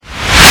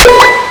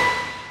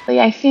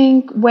I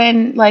think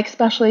when, like,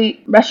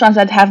 especially restaurants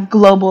that have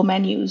global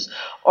menus,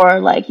 or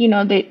like,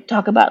 they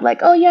talk about like,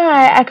 oh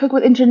yeah, I cook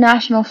with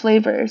international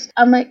flavors.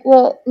 I'm like,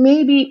 well,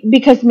 maybe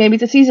because maybe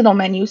it's a seasonal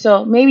menu,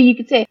 so maybe you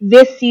could say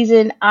this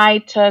season I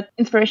took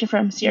inspiration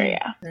from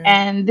Syria,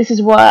 and this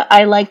is what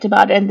I liked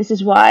about it, and this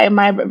is why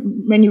my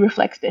menu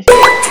reflects this.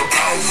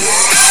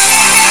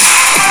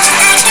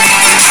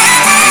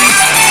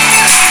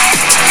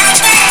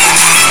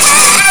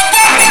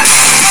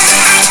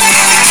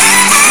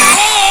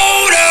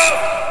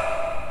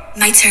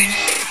 My turn.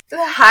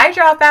 Hi,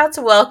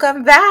 dropouts.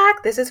 Welcome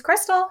back. This is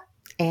Crystal.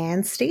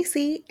 And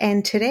Stacy.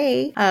 And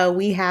today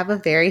we have a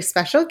very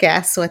special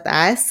guest with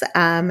us.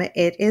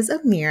 It is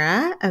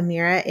Amirah.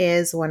 Amirah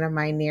is one of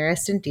my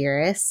nearest and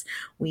dearest.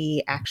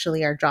 We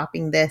actually are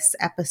dropping this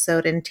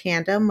episode in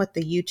tandem with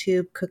the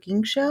YouTube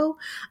cooking show.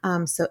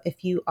 So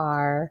if you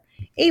are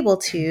able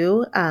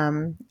to,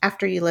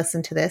 after you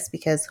listen to this,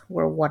 because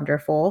we're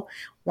wonderful,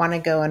 want to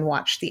go and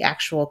watch the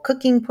actual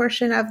cooking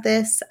portion of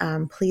this,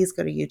 please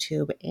go to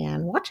YouTube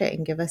and watch it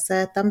and give us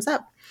a thumbs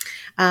up.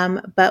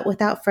 But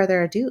without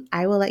further ado,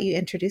 I will let you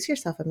introduce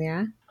yourself,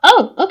 Amirah.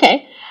 Oh,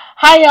 okay.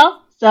 Hi,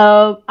 y'all.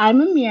 So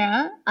I'm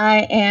Amirah.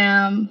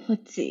 I'm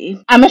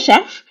a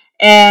chef,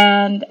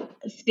 and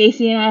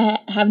Stacy and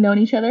I have known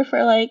each other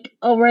for like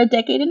over a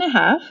decade and a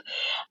half.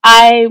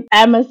 I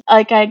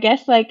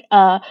guess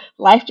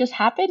life just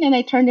happened and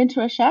I turned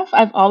into a chef.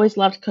 I've always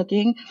loved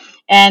cooking,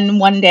 and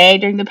one day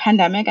during the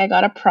pandemic, I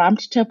got a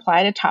prompt to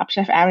apply to Top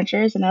Chef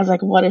Amateurs, and I was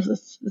like, "What is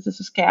this? Is this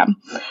a scam?"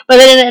 But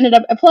then I ended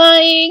up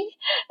applying,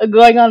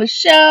 going on the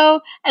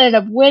show, ended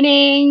up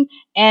winning,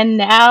 and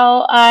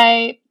now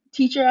I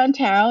teach around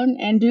town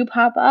and do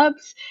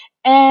pop-ups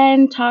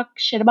and talk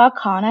shit about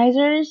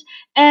colonizers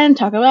and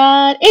talk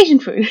about Asian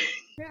food.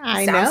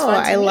 I know.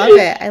 I love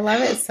it. I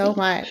love it so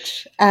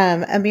much.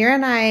 Amirah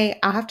and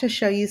I'll have to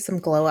show you some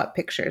glow up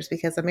pictures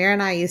because Amirah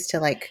and I used to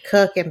like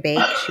cook and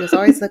bake. She was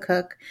always the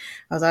cook.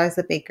 I was always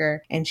the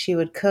baker, and she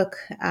would cook.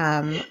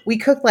 We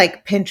cooked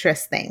like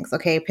Pinterest things.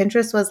 Okay.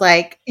 Pinterest was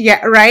like,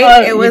 yeah,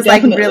 right. It was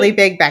like really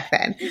big back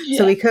then. Yeah.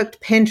 So we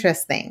cooked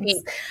Pinterest things.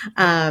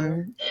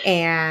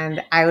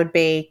 And I would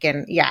bake,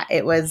 and yeah,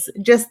 it was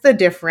just the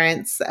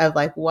difference of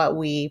like what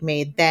we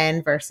made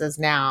then versus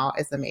now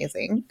is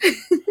amazing.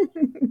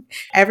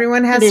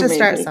 Everyone has to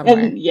start somewhere.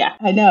 And yeah,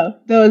 I know.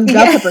 Those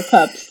bell pepper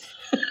cups.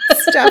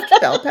 Stuffed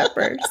bell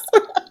peppers.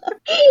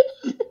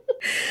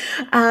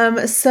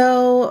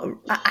 So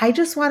I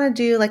just want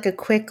to do like a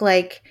quick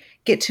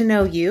get to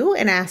know you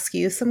and ask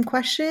you some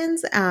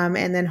questions.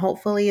 And then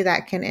hopefully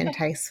that can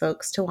entice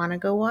folks to want to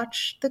go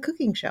watch the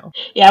cooking show.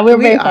 Yeah, we're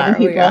very funny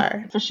people. We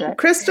are. For sure.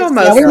 Crystal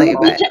mostly,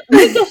 but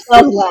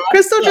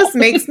Crystal just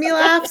makes me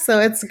laugh,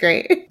 so it's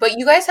great. But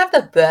you guys have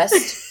the best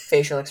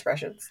facial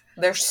expressions.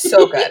 They're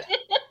so good.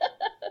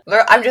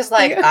 I'm just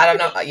like, I don't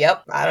know.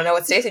 Yep, I don't know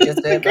what Stacey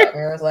just did, but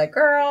I was like,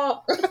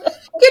 girl,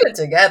 get it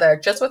together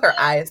just with her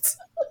eyes.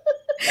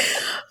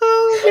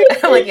 Oh,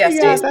 I'm like,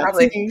 Stacey,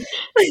 probably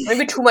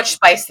maybe too much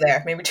spice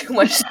there. Maybe too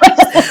much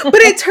spice. But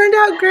it turned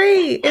out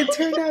great. It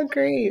turned out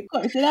great. Of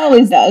course, it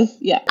always does.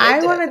 Yeah.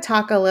 I want to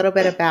talk a little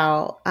bit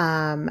about,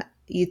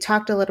 you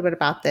talked a little bit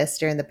about this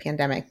during the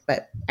pandemic,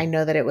 but I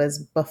know that it was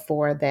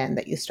before then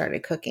that you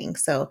started cooking.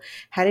 So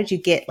how did you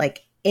get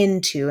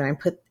into, and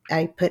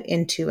I put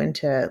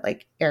into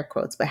like air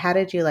quotes, but how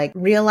did you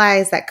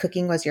realize that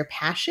cooking was your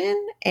passion?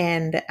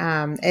 And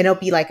it'll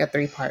be like a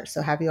 3-part.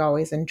 So have you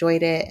always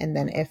enjoyed it? And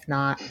then if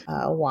not,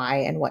 why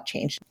and what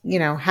changed?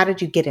 How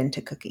did you get into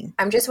cooking?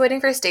 I'm just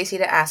waiting for Stacey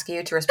to ask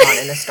you to respond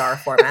in a star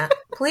format.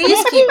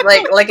 Please keep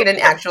like in an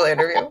actual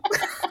interview.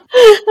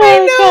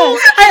 I know.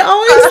 I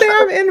always say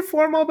I'm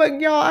informal, but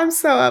y'all, I'm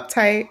so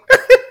uptight.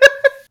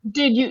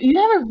 Dude, you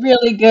have a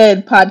really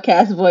good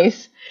podcast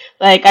voice.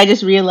 I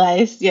just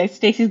realized, yeah,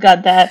 Stacey's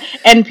got that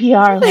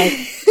NPR,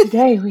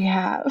 today we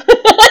have.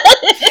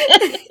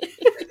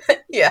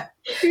 Yeah.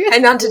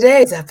 And on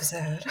today's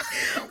episode.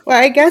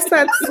 Well, I guess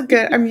that's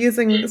good. I'm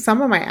using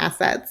some of my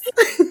assets.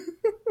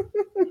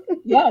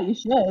 Yeah, you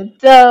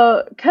should.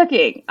 So,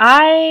 cooking.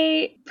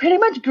 I pretty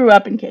much grew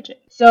up in kitchen.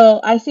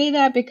 So, I say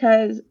that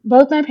because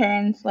both my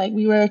parents,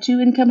 we were a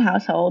 2-income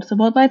household. So,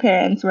 both my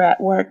parents were at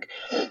work.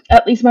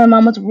 At least my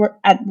mom was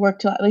at work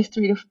till at least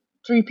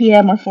 3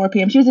 p.m. or 4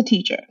 p.m. She was a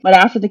teacher. But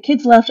after the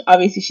kids left,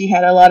 obviously she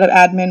had a lot of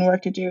admin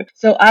work to do.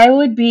 So I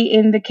would be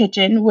in the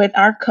kitchen with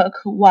our cook.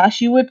 While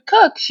she would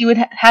cook, she would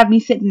have me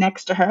sit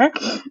next to her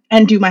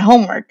and do my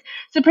homework.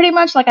 So pretty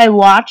much I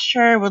watched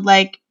her with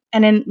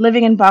and then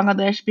living in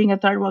Bangladesh, being a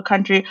third world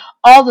country,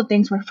 all the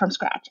things were from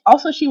scratch.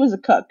 Also, she was a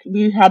cook.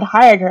 We had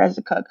hired her as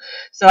a cook.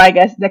 So I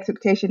guess the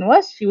expectation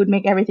was she would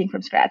make everything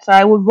from scratch. So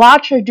I would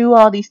watch her do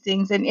all these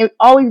things, and it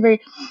always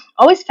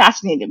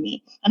fascinated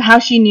me and how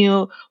she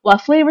knew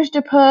what flavors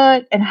to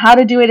put and how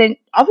to do it. And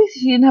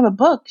obviously she didn't have a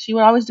book. She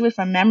would always do it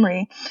from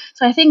memory.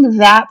 So I think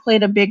that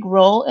played a big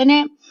role in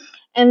it.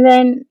 And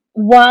then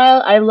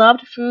while I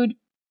loved food,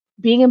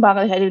 being in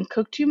Bangladesh, I didn't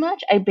cook too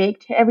much. I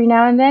baked every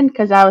now and then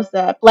because I was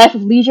the life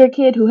of leisure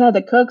kid who had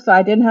to cook, so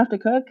I didn't have to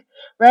cook,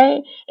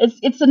 right?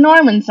 It's the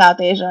norm in South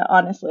Asia,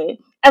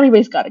 honestly.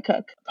 everybody's got to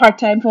cook.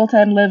 Part-time,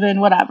 full-time,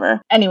 live-in,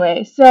 whatever.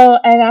 Anyway, so,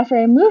 and after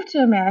I moved to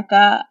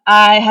America,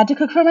 I had to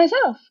cook for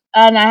myself.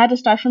 And I had to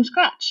start from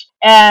scratch.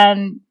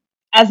 And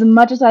as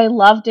much as I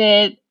loved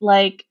it,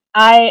 like,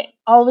 I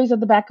always at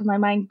the back of my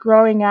mind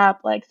growing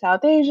up, like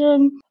South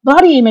Asian,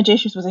 body image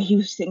issues was a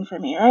huge thing for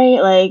me,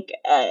 right? Like,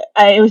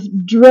 it was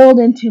drilled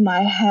into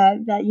my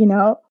head that,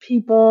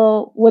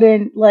 people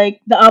wouldn't,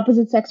 like, the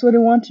opposite sex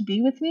wouldn't want to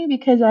be with me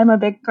because I'm a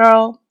big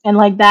girl. And,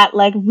 like, that,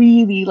 like,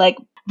 really, like,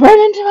 burned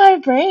into my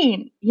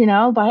brain,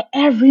 by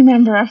every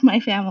member of my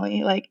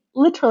family, like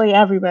literally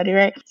everybody,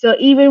 right? So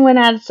even when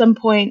at some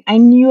point I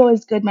knew I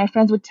was good, my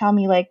friends would tell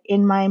me, like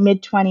in my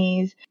mid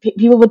 20s,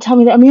 people would tell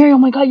me that, Amirah, oh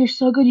my God, you're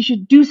so good, you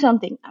should do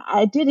something.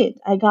 I did it.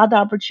 I got the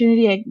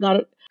opportunity. I got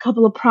a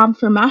couple of prompts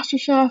for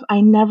MasterChef.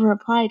 I never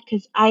applied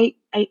because I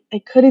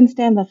couldn't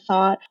stand the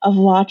thought of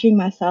watching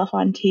myself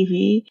on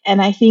TV.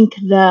 And I think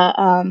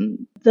the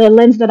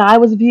lens that I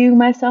was viewing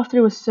myself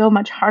through was so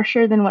much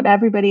harsher than what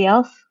everybody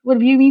else would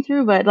view me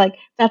through. But like,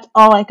 that's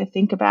all I could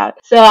think about.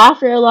 So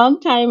after a long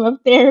time of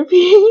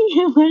therapy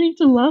and learning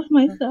to love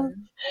myself,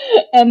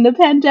 and the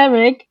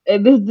pandemic,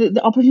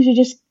 the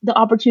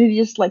opportunity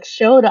just like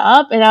showed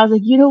up, and I was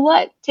like, you know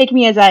what? Take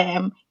me as I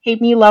am. Hate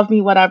me, love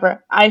me,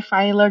 whatever. I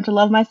finally learned to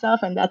love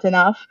myself, and that's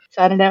enough.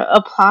 So I ended up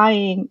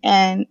applying,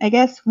 and I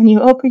guess when you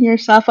open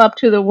yourself up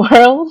to the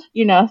world,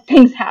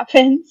 things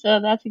happen. So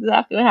that's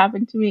exactly what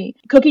happened to me.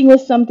 Food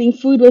was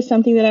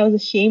something that I was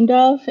ashamed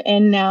of,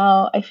 and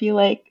now I feel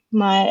like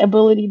my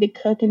ability to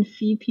cook and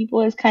feed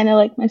people is kind of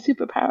like my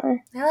superpower.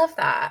 I love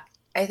that.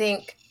 I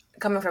think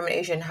coming from an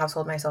Asian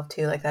household myself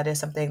too, like that is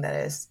something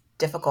that is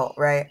difficult,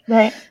 right?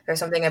 Right. There's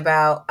something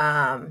about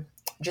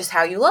just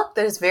how you look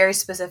that is very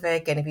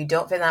specific, and if you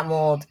don't fit that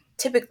mold,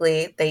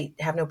 typically they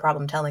have no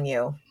problem telling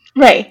you,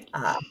 right,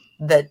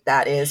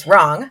 that is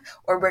wrong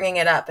or bringing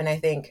it up. And I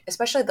think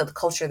especially the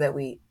culture that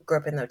we grew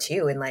up in though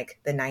too, in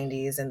like the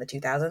 90s and the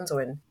 2000s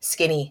when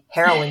skinny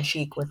heroin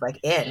chic was like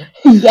in.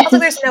 Yes. I was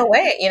like, there's no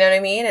way, you know what I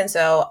mean? And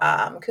so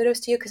kudos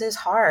to you, because it's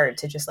hard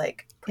to just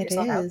like put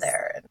yourself out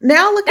there.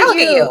 Now look at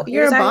you.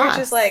 You're a boss.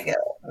 Just like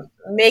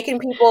making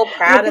people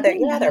proud of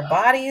their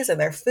bodies and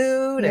their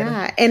food.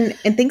 Yeah. And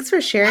thanks for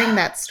sharing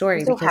that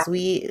story, because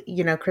we,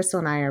 Crystal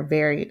and I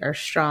are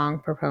strong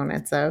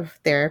proponents of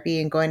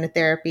therapy and going to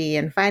therapy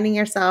and finding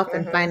yourself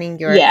and finding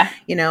your,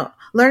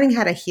 learning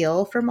how to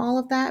heal from all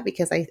of that,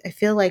 because I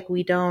feel like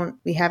we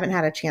haven't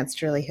had a chance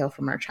to really heal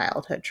from our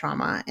childhood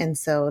trauma. And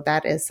so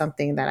that is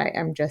something that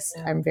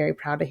I'm very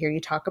proud to hear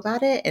you talk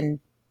about it and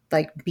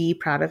like be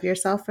proud of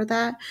yourself for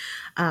that.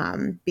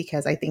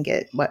 Because I think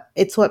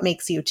it's what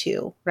makes you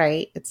too,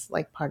 right? It's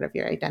like part of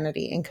your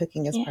identity, and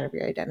cooking is part of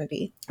your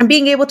identity, and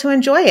being able to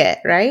enjoy it,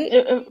 right?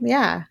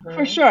 Yeah,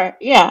 for sure.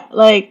 Yeah.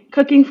 Like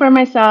cooking for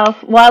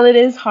myself, while it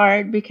is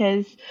hard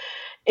because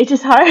it's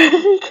just hard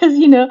because,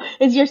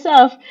 it's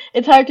yourself.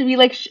 It's hard to be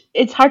like,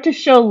 it's hard to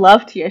show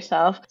love to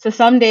yourself. So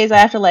some days I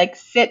have to like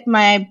sit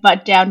my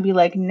butt down and be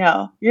like,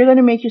 no, you're going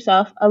to make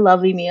yourself a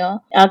lovely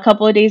meal. A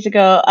couple of days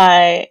ago,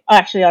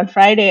 on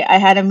Friday, I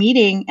had a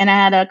meeting and I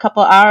had a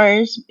couple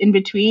hours in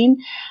between.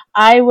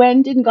 I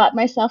went and got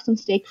myself some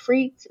steak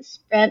frites,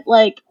 spent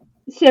like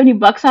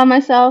 $70 on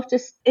myself,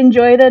 just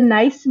enjoyed a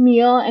nice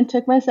meal and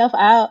took myself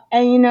out.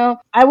 And,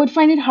 I would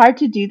find it hard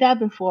to do that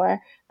before.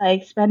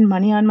 Like spend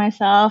money on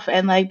myself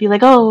and like be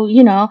like, oh,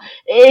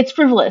 it's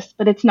frivolous,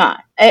 but it's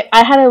not. I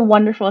had a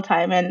wonderful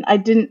time, and I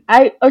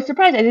was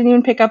surprised I didn't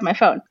even pick up my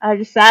phone. I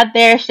just sat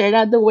there, stared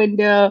out the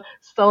window,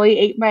 slowly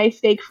ate my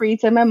steak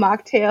frites and my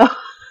mocktail.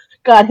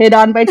 Got hit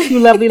on by two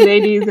lovely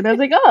ladies, and I was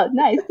like, oh,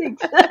 nice,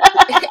 thanks.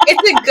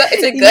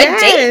 It's a good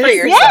date for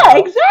yourself. Yeah,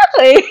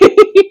 exactly.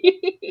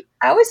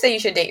 I always say you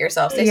should date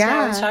yourself. Stacey and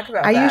I always talk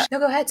about that. No,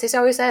 go ahead. Stacey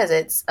always says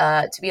it's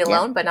to be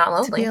alone, but not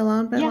lonely. To be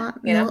alone, but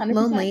not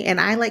lonely. And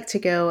I like to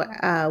go,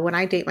 when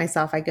I date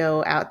myself, I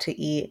go out to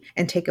eat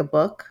and take a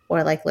book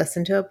or like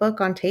listen to a book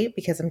on tape,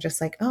 because I'm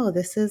just like, oh,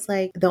 this is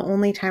like the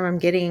only time I'm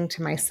getting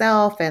to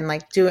myself. And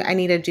like,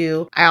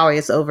 I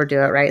always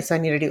overdo it, right? So I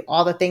need to do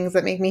all the things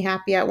that make me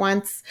happy at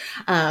once.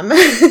 So I'm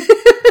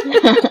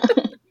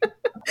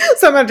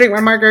going to drink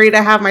my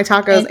margarita, have my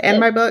tacos and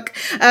my book.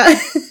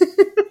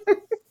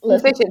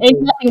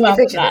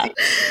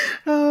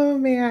 Oh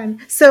man.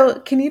 So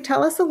can you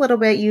tell us a little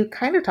bit, you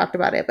kind of talked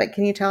about it, but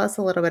can you tell us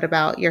a little bit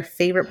about your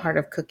favorite part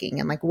of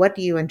cooking, and like what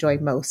do you enjoy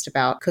most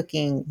about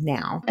cooking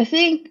now? I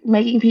think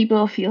making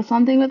people feel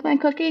something with my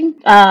cooking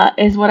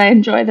is what I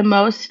enjoy the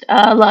most.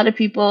 A lot of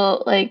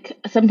people, like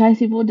sometimes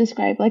people would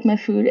describe like my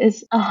food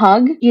as a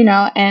hug,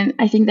 and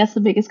I think that's the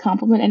biggest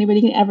compliment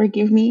anybody can ever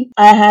give me.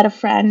 I had a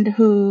friend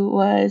who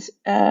was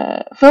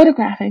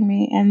photographing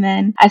me, and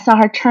then I saw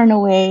her turn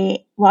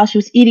away while she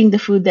was eating the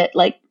food that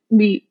like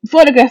we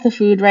photographed the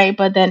food, right?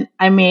 But then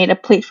I made a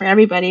plate for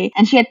everybody,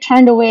 and she had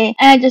turned away,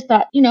 and I just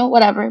thought,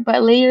 whatever.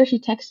 But later she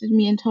texted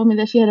me and told me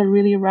that she had a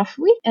really rough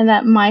week and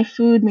that my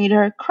food made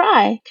her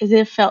cry because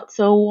it felt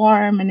so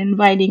warm and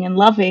inviting and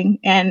loving.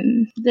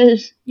 And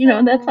there's,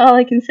 that's all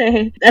I can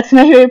say. That's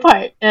my favorite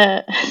part.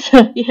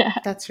 So yeah.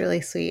 That's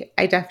really sweet.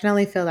 I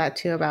definitely feel that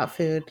too about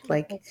food.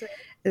 Like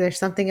there's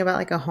something about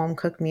like a home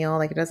cooked meal.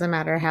 Like it doesn't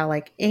matter how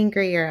like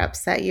angry or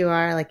upset you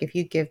are. Like if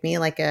you give me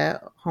like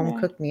a home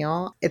cooked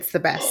meal, it's the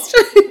best.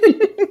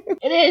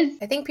 It is.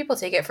 I think people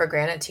take it for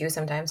granted too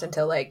sometimes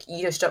until like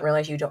you just don't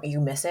realize you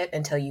miss it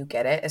until you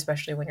get it,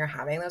 especially when you're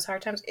having those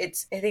hard times.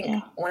 I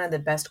think one of the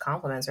best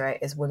compliments, right,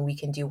 is when we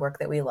can do work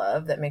that we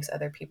love that makes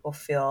other people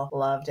feel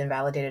loved and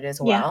validated as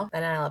well.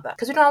 And I love that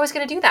because we don't always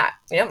get to do that.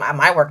 You know,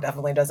 my work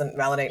definitely doesn't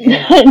validate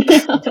anyone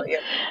until you.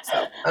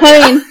 So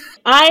I mean,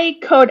 I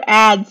code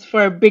ads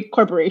for big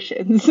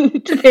corporations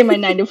to pay my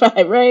 9 to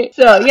 5, right?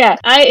 So yeah,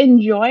 I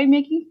enjoy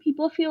making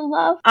people feel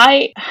loved.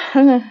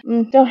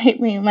 Don't hate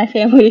me, my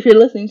family, if you're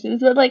listening to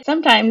this, but like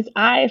sometimes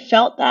I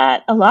felt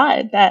that a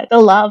lot. That the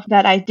love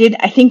that I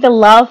think the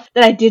love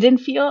that I didn't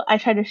feel, I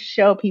try to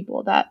show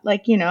people that,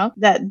 like, you know,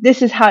 that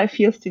this is how it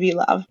feels to be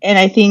loved. And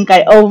I think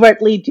I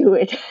overtly do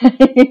it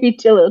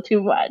a little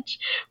too much.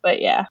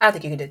 But yeah, I don't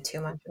think you can do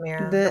too much,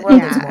 Amirah. The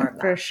world needs more of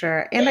that. For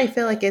sure. And I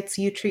feel like it's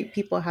you treat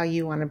people how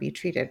you want to be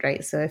treated,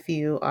 right? So if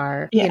you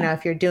are, you know,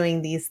 if you're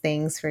doing these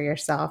things for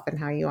yourself and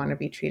how you want to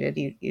be treated,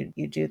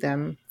 you do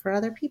them for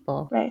other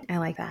people. Right. I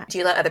like that. Do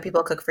you let other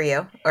people cook for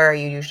you, or are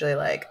you usually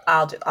like,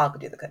 I'll do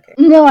the cooking?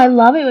 No, I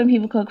love it when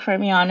people cook for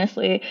me,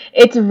 honestly.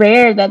 It's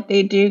rare that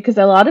they do, because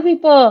a lot of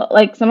people,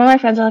 like some of my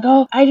friends are like,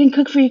 oh, I didn't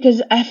cook for you because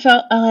I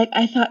felt like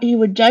I thought you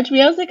would judge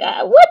me. I was like,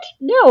 what?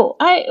 No,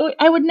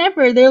 I would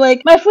never. They're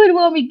like, my food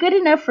won't be good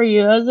enough for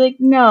you. I was like,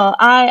 no,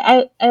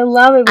 I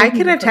love it when I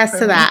can attest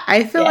to that.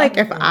 I feel like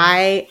if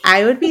I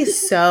would be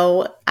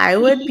I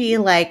would be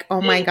like,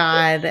 oh my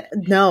God,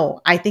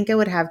 no, I think I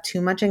would have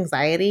too much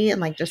anxiety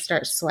and like just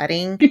start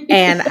sweating.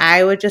 And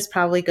I would just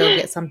probably go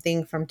get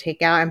something from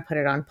takeout and put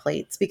it on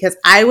plates, because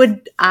I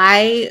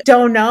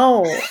don't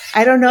know.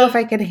 I don't know if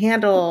I could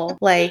handle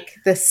like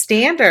the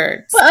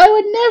standards. But I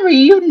would never,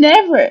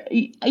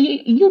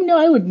 you know,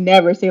 I would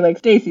never say like,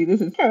 Stacey,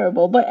 this is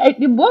terrible, but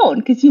it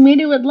won't, because you made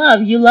it with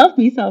love. You love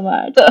me so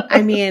much.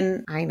 I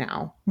mean, I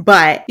know,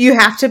 but you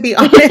have to be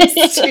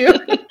honest too.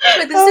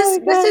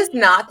 This is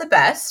not the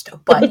best,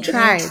 but you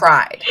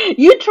tried.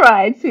 You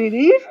tried, sweetie.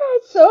 You tried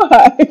so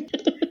hard.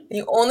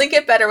 You only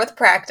get better with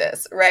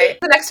practice, right?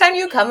 The next time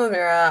you come,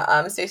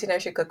 Amirah, Stacey and I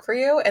should cook for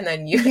you, and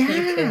then you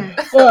can.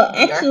 Well,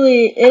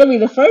 actually, it'll be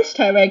the first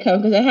time I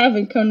come, because I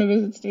haven't come to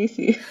visit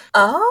Stacey.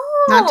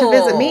 Oh, not to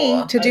visit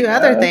me, to do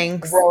other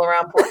things. Roll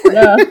around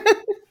Portland.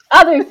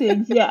 Other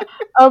things, yeah.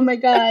 Oh my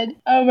god,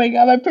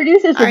 my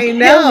producers would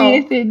kill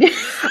me.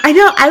 I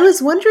know. I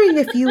was wondering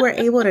if you were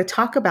able to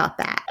talk about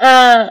that.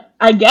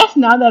 I guess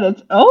now that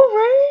it's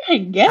over,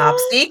 I guess. Top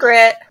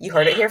secret. You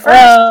heard it here first.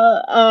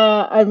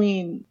 I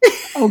mean,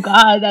 oh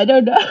god, I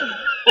don't know.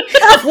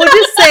 We'll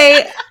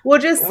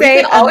just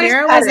say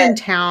Amirah was in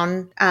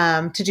town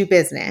to do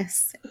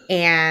business,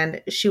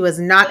 and she was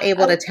not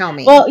able to tell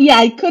me. Well, yeah,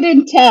 I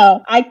couldn't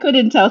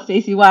tell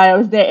Stacey why I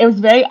was there. It was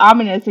very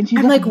ominous, and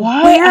she's like,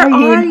 "Why are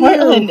you in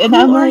Portland?" And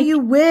I'm like, "Who are you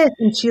with?"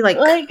 And she like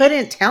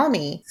couldn't tell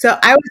me. So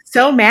I was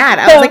so mad.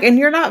 I was like, "And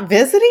you're not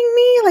visiting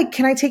me? Like,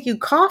 can I take you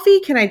coffee?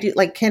 Can I do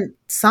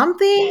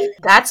something?"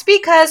 That's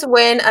because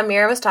when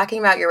Amirah was talking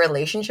about your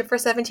relationship for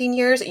 17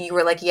 years, you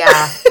were like,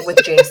 yeah,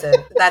 with Jason.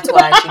 That's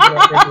why she didn't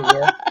interview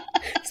you.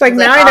 It's like,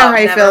 now I know how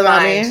you feel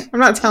about me. I'm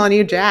not telling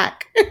you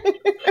jack.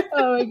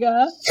 Oh my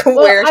god.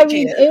 Well, I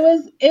mean, it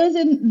was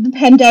in the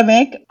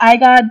pandemic. I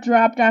got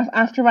dropped off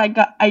after I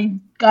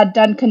got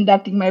done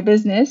conducting my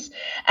business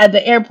at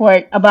the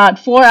airport about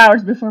 4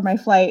 hours before my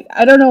flight.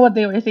 I don't know what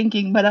they were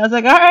thinking, but I was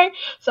like, all right.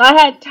 So I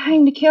had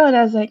time to kill, and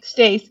I was like,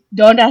 Stace,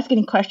 don't ask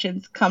any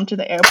questions. Come to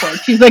the airport.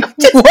 She's like,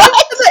 what?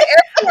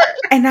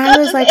 And I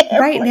was like,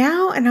 right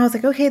now? And I was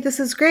like, okay, this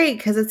is great,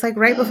 because it's like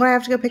right before I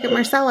have to go pick up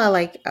Marcella.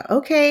 Like,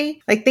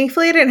 okay. Like,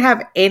 thankfully I didn't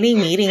have any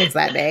meetings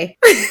that day.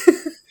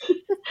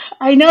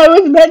 I know,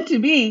 it was meant to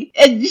be.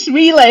 And just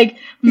we like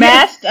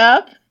masked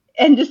up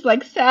and just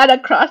like sat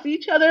across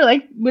each other,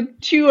 like with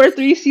 2 or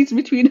 3 seats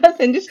between us,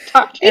 and just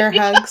talked to air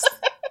hugs.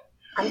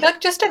 I'm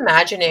like just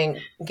imagining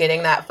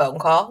getting that phone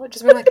call,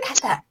 just being like,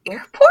 at that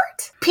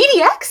airport?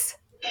 PDX?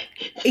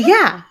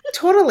 Yeah,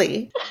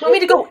 totally. You want me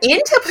to go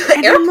into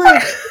the airport? I'm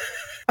like,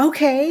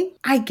 okay,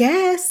 I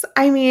guess.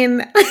 I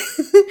mean,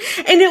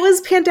 and it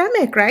was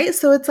pandemic, right?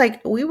 So it's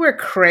like we were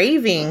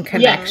craving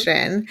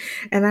connection.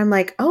 Yeah. And I'm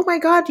like, oh my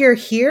God, you're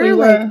here?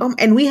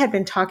 And we had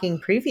been talking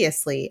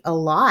previously a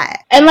lot.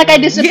 And like I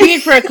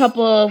disappeared for a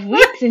couple of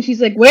weeks, and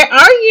she's like, where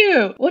are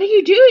you? What are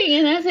you doing?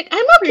 And I was like,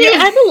 I'm okay,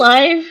 I'm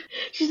alive.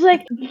 She's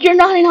like, you're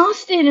not in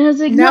Austin. And I was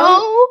like,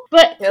 no.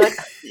 But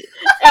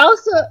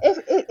also,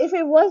 if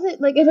it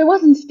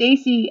wasn't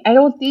Stacey, I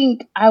don't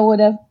think I would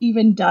have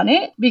even done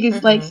it,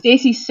 because like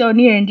Stacey's so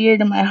near and dear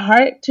to my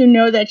heart, to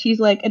know that she's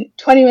like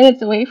 20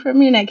 minutes away from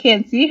me and I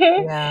can't see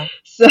her. Yeah.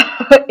 So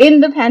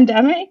in the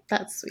pandemic,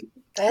 that's sweet.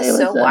 That is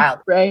so wild.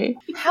 Right.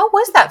 How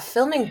was that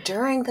filming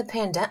during the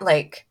pandemic?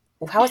 Like,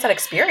 How was that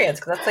experience?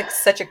 Because that's like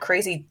such a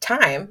crazy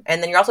time.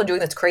 And then you're also doing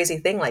this crazy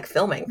thing like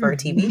filming for a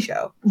TV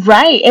show.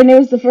 Right. And it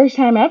was the first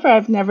time ever.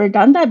 I've never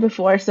done that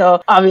before.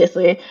 So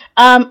obviously, it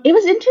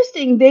was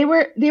interesting. They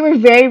were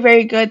very,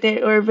 very good.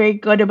 They were very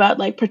good about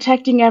like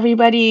protecting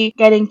everybody,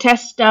 getting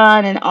tests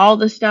done and all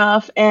the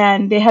stuff.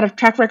 And they had a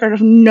track record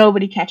of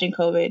nobody catching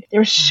COVID.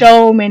 There were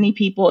so many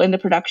people in the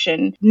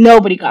production.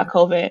 Nobody got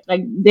COVID.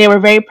 Like they were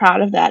very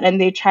proud of that, and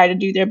they tried to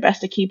do their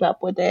best to keep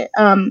up with it.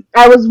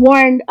 I was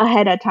warned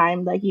ahead of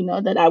time, like,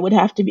 that I would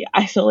have to be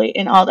isolated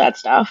and all that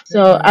stuff.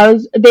 So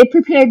they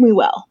prepared me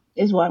well,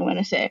 is what I'm going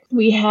to say.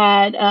 We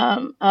had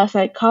a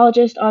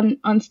psychologist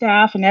on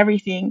staff and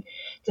everything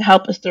to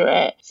help us through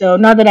it. So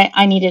not that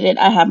I needed it,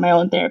 I have my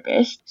own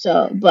therapist.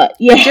 So, but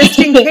yeah, just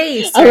in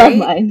case, I right? love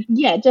mine.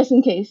 Yeah, just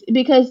in case,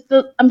 because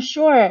I'm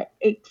sure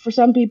for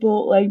some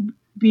people, like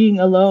being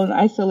alone,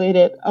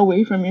 isolated,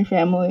 away from your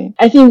family,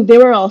 I think they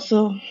were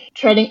also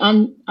treading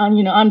on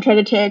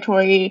uncharted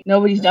territory.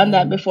 Nobody's done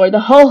that before.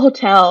 The whole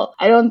hotel,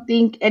 I don't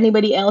think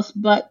anybody else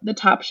but the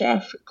Top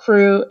Chef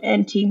crew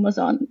and team was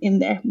in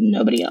there.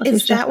 Nobody else.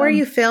 Is that where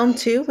you filmed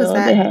too? Was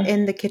that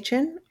in the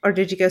kitchen, or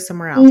did you go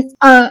somewhere else?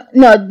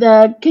 No,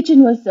 the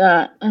kitchen was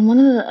in one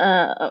of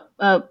the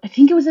I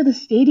think it was at the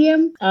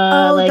stadium.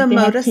 Like the they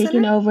Moda had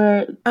taken Center?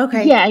 over.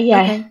 Okay. Yeah.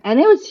 Okay. And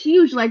it was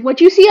huge. Like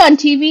what you see on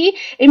TV,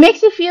 it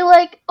makes it feel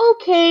like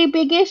okay,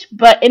 biggish,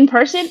 but in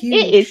person,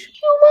 it is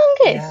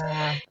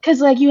humongous. Because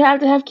like you have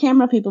to have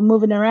camera people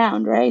moving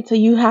around, right? So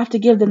you have to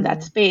give them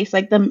that space.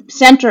 Like the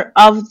center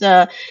of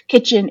the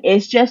kitchen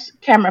is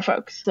just camera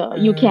folks, so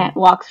you can't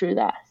walk through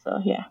that. So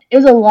yeah, it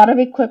was a lot of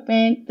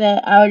equipment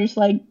that I was just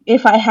like,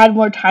 if I had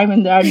more time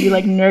in there, I'd be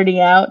like nerding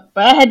out.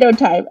 But I had no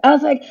time. I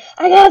was like,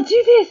 I gotta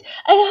do this.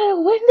 I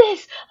gotta win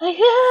this.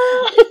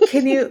 Like,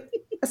 Can you?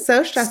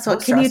 So stressful. So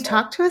Can you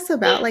stressful. talk to us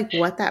about like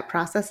what that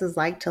process is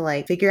like to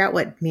like figure out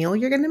what meal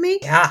you're gonna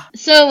make? Yeah.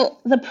 So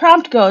the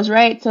prompt goes,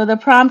 right? So the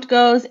prompt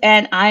goes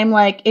and I'm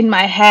like in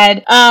my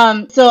head.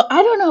 So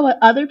I don't know about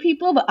other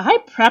people, but I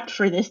prepped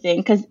for this thing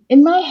because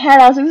in my head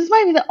I was like, this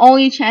might be the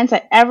only chance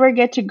I ever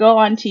get to go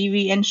on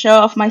TV and show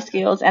off my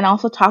skills and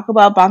also talk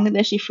about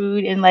Bangladeshi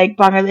food and like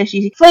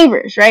Bangladeshi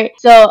flavors, right?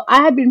 So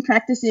I had been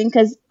practicing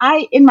because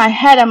in my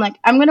head I'm like,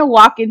 I'm gonna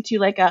walk into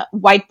like a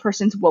white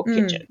person's woke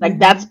kitchen. Like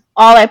that's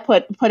all I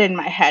put in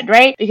my head,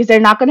 right? Because they're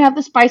not going to have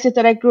the spices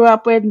that I grew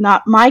up with,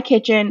 not my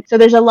kitchen. So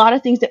there's a lot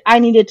of things that I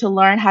needed to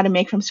learn how to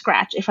make from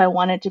scratch if I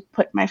wanted to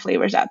put my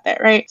flavors out there,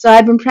 right? So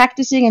I've been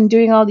practicing and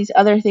doing all these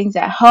other things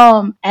at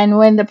home. And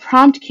when the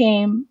prompt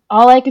came,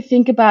 all I could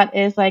think about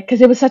is like,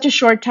 because it was such a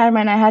short time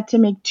and I had to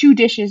make 2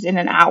 dishes in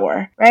an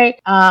hour,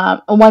 right?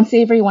 One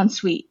savory, one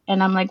sweet.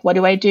 And I'm like, what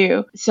do I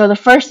do? So the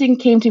first thing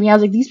came to me, I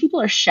was like, these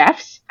people are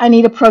chefs. I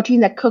need a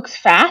protein that cooks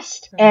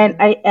fast. And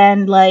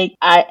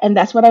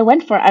that's what I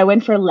went for. I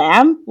went for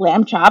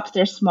lamb chops.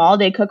 They're small.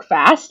 They cook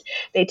fast.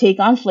 They take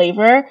on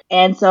flavor.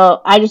 And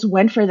so I just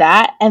went for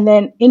that. And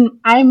then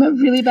I'm a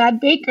really bad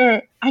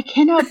baker. I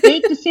cannot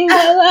bake to save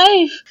my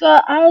life. So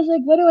I was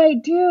like, what do I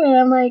do? And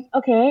I'm like,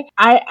 okay,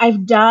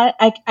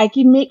 I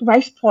can make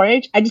rice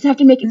porridge. I just have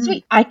to make it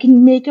sweet. I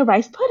can make a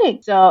rice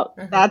pudding. So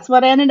that's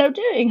what I ended up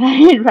doing. I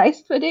made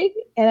rice pudding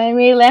and I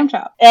made lamb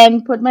chop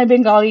and put my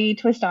Bengali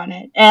twist on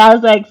it. And I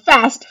was like,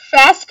 fast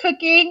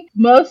cooking,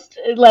 most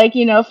like,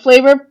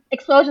 flavor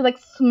explosion, like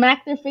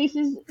smack their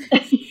faces.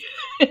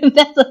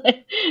 That's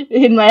like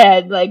in my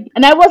head. Like,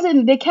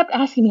 and they kept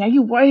asking me, are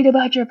you worried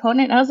about your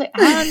opponent? And I was like,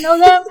 I don't know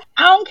them.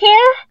 I don't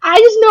care. I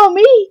just know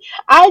me.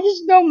 I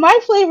just know my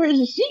flavors.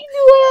 She can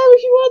do whatever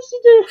she wants to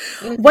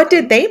do. What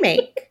did they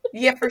make?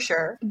 Yeah, for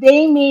sure.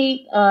 They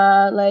made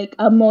like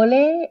a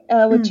mole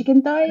with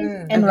chicken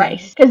thighs and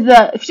rice, because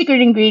the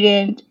secret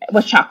ingredient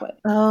was chocolate.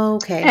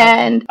 Okay.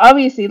 And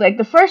obviously, like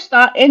the first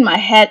thought in my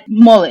head,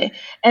 mole, and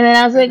then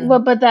I was like, well,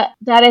 but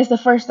that is the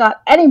first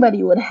thought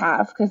anybody would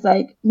have, because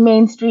like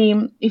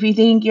mainstream, if you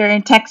think you're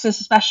in Texas,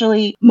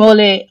 especially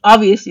mole,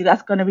 obviously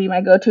that's going to be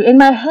my go-to. In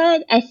my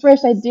head, at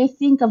first, I did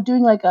think of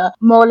doing like a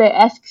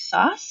mole-esque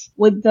sauce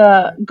with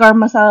the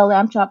garam masala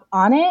lamb chop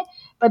on it,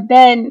 but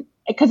then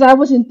because I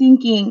wasn't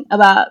thinking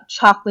about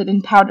chocolate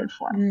in powdered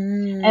form.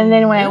 And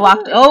then when I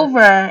walked over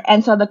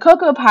and saw the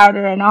cocoa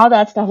powder and all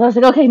that stuff, I was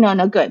like, okay,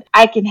 no, good.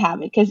 I can have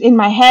it. Because in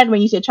my head,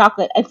 when you said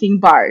chocolate, I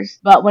think bars.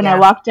 But when I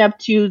walked up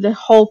to the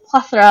whole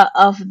plethora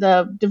of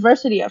the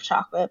diversity of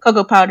chocolate,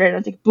 cocoa powder, and I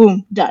was like,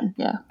 boom, done.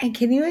 Yeah. And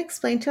can you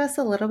explain to us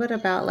a little bit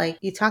about, like,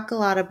 you talk a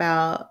lot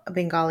about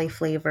Bengali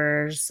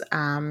flavors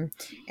and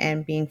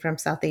being from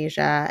South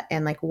Asia,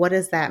 and like, what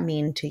does that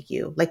mean to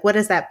you? Like, what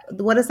does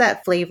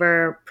that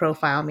flavor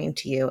profile mean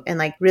to you? And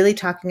like really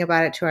talking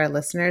about it to our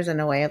listeners in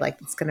a way like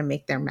it's going to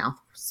make their mouths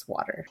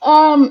water.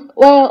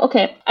 Well,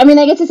 okay. I mean,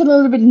 I guess it's a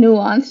little bit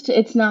nuanced.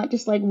 It's not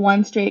just like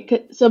one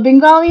straight. So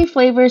Bengali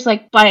flavors,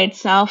 like by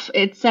itself,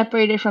 it's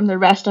separated from the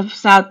rest of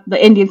the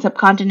Indian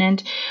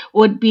subcontinent,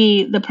 would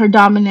be the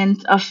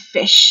predominance of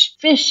fish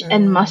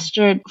and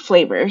mustard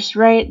flavors,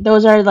 right?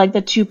 Those are like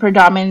the 2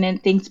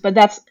 predominant things, but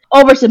that's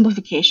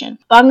oversimplification.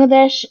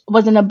 Bangladesh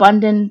was an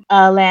abundant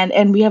land,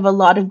 and we have a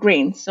lot of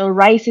grains. So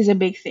rice is a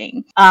big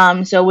thing.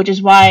 So which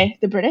is why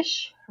the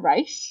British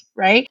rice,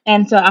 right?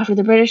 And so after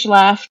the British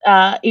left,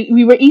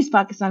 we were East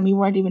Pakistan. We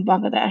weren't even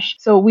Bangladesh.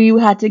 So we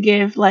had to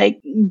give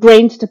like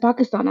grains to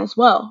Pakistan as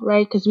well,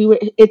 right? Because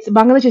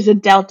Bangladesh is a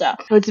delta.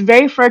 So it's a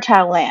very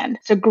fertile land.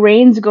 So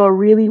grains go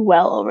really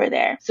well over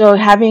there. So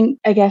having,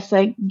 I guess,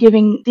 like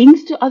giving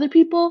things to other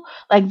people,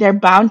 like their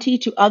bounty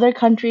to other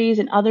countries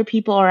and other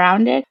people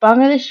around it.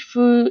 Bangladesh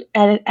food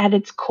at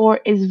its core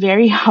is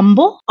very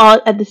humble,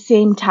 all at the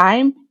same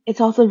time. It's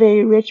also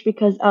very rich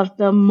because of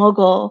the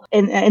Mughal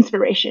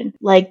inspiration,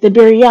 like the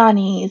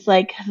biryanis,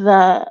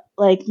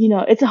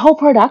 it's a whole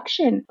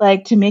production,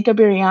 like to make a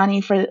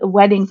biryani for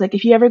weddings. Like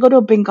if you ever go to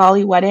a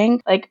Bengali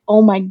wedding, like,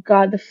 oh my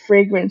God, the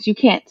fragrance, you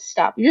can't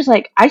stop. You're just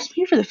like, I'm just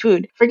here for the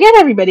food. Forget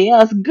everybody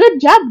else.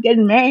 Good job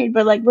getting married,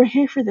 but like we're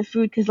here for the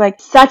food because like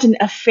such an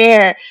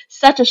affair,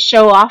 such a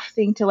show off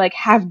thing to like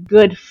have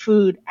good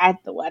food at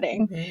the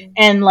wedding. Mm-hmm.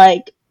 And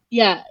like,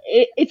 yeah,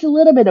 it's a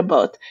little bit of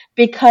both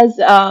because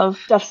of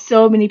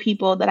so many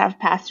people that have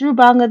passed through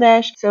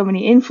Bangladesh, so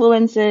many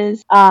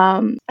influences.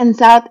 And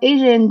South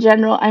Asia in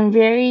general, I'm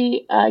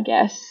very, I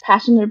guess,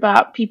 passionate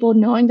about people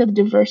knowing the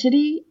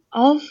diversity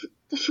of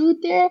the food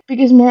there,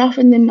 because more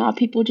often than not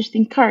people just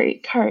think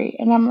curry,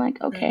 and I'm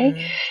like,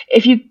 okay,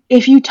 if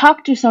you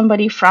talk to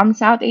somebody from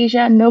South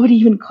Asia, nobody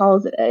even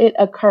calls it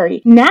a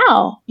curry.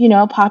 Now,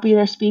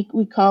 popular speak,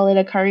 we call it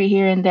a curry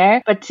here and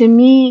there, but to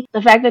me,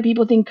 the fact that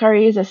people think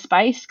curry is a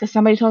spice, because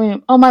somebody told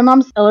me, oh, my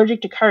mom's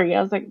allergic to curry,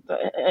 I was like,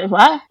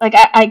 what? Like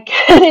I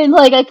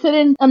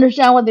couldn't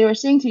understand what they were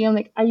saying to me. I'm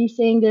like, are you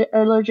saying they're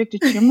allergic to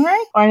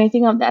turmeric or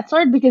anything of that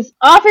sort? Because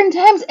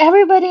oftentimes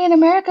everybody in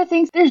America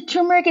thinks there's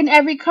turmeric in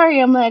every curry.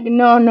 I'm like,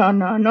 no,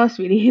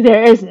 sweetie,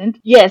 there isn't.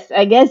 Yes,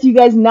 I guess you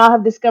guys now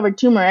have discovered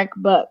turmeric,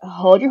 but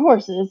hold your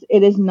horses.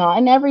 It is not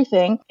in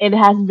everything. It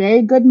has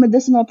very good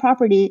medicinal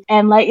property,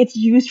 and like it's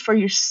used for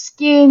your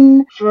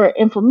skin, for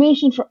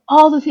inflammation, for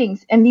all the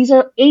things. And these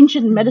are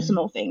ancient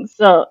medicinal things.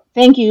 So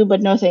thank you,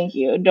 but no thank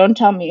you. Don't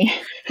tell me.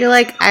 You're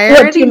like, I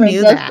already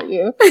knew that. For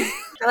you.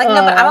 Like,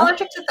 no, but I'm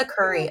allergic to the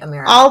curry,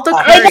 Amirah. All the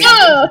curry. I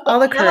know. All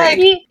the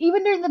curry.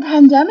 Even during the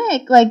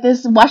pandemic, like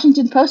this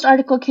Washington Post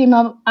article came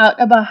out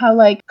about how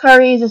like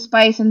curry is a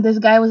spice, and this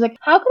guy was like,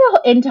 how could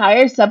an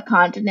entire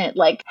subcontinent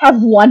like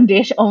have one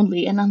dish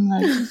only? And I'm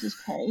like, Jesus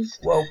Christ.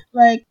 Whoa.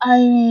 Like, I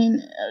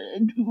mean,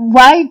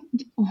 why?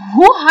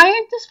 Who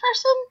hired this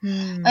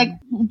person? Like,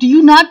 do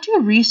you not do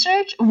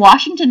research?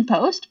 Washington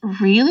Post?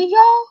 Really,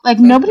 y'all? Like,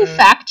 nobody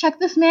fact checked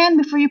this man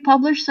before you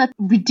publish such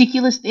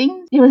ridiculous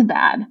things? It was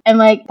bad. And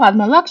like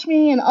Padma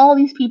Lakshmi and all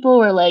these people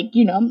were like,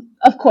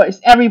 of course,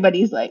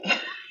 everybody's like,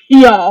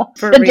 y'all,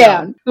 sit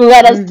down.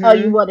 Let us tell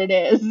you what it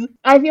is.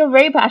 I feel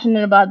very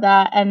passionate about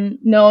that, and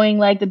knowing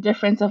like the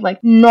difference of like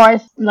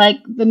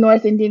the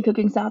North Indian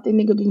cooking, South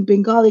Indian cooking,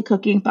 Bengali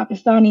cooking,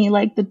 Pakistani,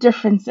 like the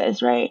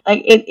differences, right?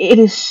 Like it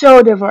is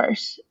so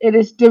diverse. It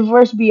is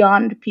diverse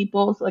beyond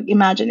people's like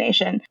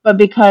imagination. But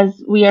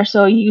because we are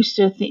so used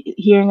to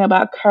hearing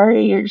about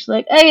curry, you're just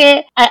like,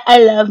 hey, I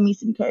love me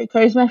some curry.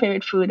 Curry is my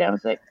favorite food. I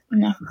was like,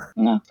 no,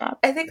 stop.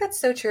 I think that's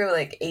so true.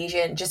 Like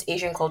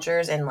Asian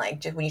cultures, and like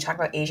just when you talk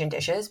about Asian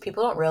dishes,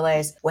 people don't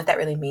realize what that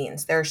really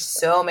means. There are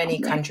so many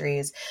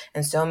countries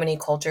and so many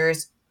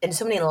cultures and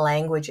so many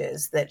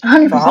languages that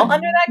 100%. fall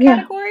under that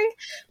category.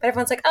 But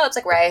everyone's like, oh, it's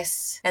like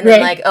rice. And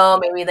then like, oh,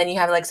 maybe then you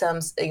have like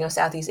some,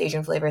 Southeast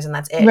Asian flavors and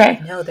that's it.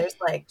 Right. No, there's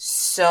like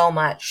so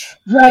much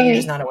that you're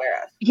just not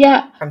aware of.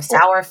 Yeah. From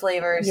sour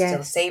flavors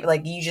to savory,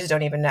 like you just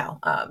don't even know.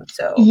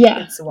 So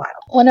it's wild.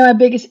 One of my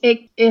biggest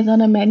ick is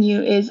on a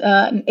menu is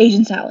an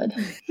Asian salad.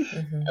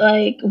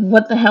 Like,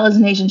 what the hell is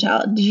an Asian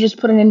salad? Did you just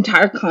put an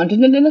entire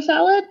continent in a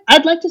salad?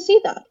 I'd like to see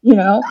that,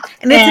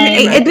 And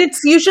it's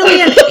usually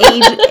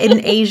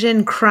an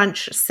Asian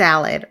crunch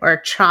salad or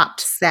chopped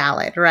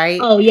salad, right?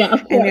 Oh yeah, of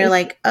course. And you're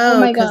like,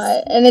 oh my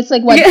God. And it's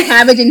like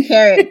cabbage and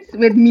carrots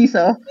with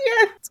miso.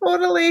 Yeah,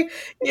 totally.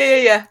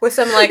 Yeah. With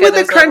some like with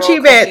the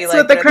crunchy bits.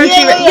 With the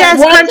crunchy bits.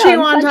 Yes, crunchy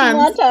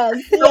wontons.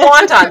 The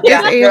wonton.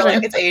 Yeah,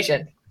 it's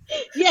Asian.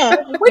 Yeah.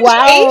 Which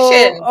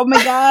Asian? Oh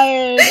my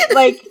God.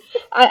 Like,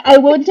 I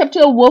went up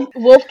to a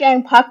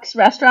Wolfgang Puck's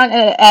restaurant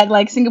at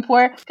like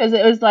Singapore because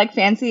it was like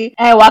fancy,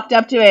 and I walked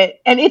up to it,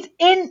 and it's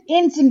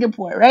in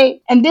Singapore,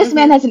 right? And this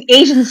man has an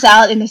Asian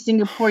salad in a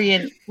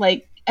Singaporean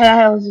like. And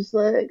I was just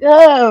like,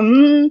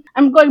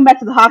 I'm going back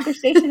to the hawker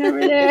station over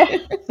there.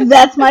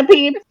 That's my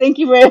peep. Thank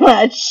you very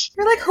much.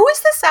 You're like, who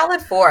is this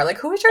salad for? Like,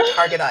 who is your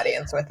target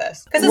audience with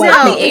this? Because it's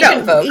not the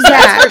Asian folks. Yeah.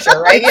 That's for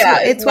sure, right?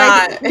 It's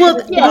not.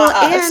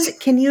 And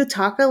can you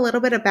talk a little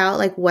bit about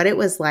like what it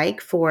was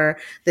like for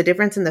the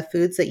difference in the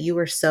foods that you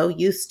were so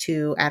used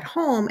to at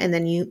home, and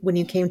then when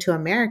you came to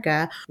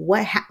America,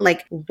 what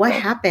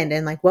happened,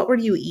 and like what were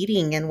you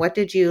eating, and what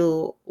did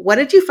you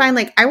find?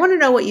 Like, I want to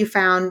know what you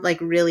found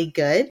like really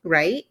good,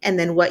 right? And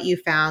then what you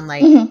found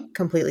like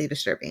completely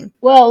disturbing.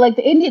 Well, like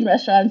the Indian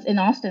restaurants in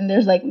Austin,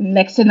 there's like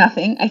next to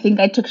nothing. I think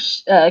I took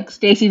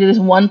Stacy to this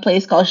one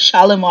place called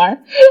Shalimar.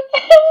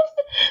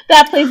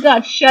 That place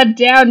got shut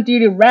down due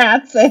to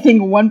rats, I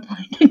think, at one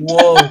point in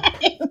time.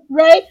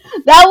 Right?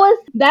 That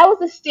was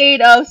the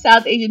state of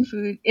South Asian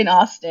food in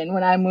Austin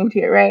when I moved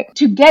here, right?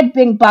 To get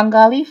big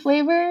Bengali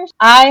flavors,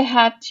 I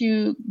had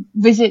to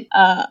visit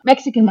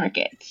Mexican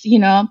markets,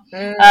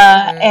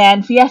 Mm-hmm.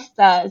 and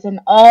fiestas and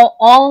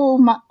all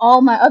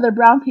my other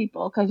brown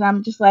people, because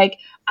I'm just like,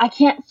 I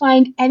can't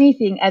find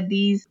anything at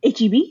these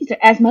HEBs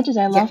as much as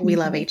I Yeah, love we me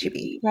love some HEB.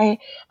 HEB, right?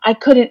 I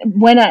couldn't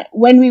when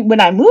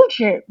I moved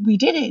here, we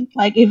didn't.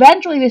 Like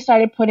eventually they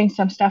started putting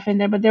some stuff in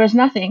there, but there was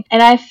nothing.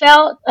 And I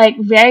felt like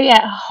very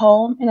at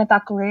home in a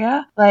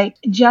taqueria, like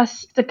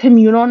just the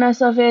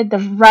communalness of it, the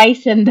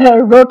rice and the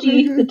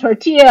roti, the Mm-hmm.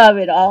 tortilla of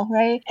it all,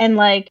 right? And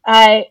like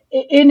and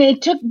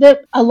it took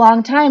a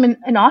long time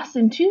in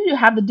Austin too to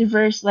have the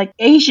diverse like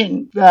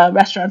Asian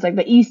restaurants, like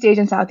the East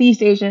Asian,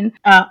 Southeast Asian,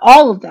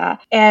 all of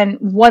that. And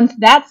once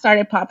that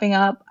started popping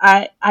up,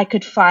 I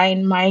could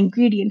find my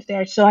ingredients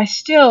there. So I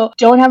still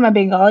don't have my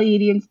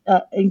Bengali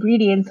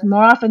ingredients.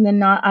 More often than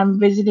not, I'm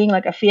visiting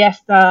like a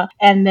fiesta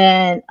and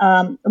then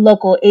a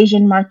local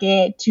Asian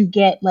market to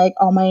get like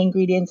all my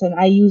ingredients. And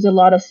I use a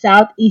lot of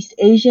Southeast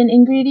Asian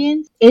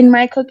ingredients in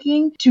my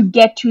cooking to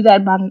get to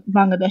that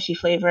Bangladeshi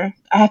flavor.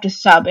 I have to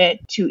sub it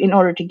to in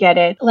order to get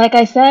it. Like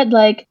I said,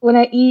 like when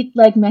I eat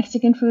like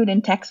Mexican food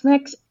and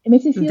Tex-Mex, it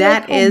makes me feel like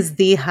That home. is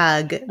the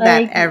hug that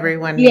Like,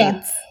 everyone yeah,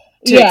 needs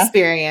to yeah,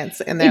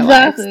 experience in their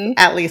lives, exactly.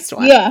 at least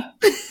once. Yeah,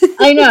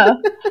 I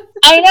know.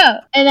 I know,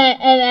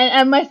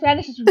 and my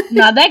Spanish is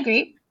not that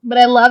great, but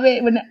I love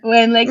it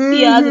when like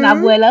tias and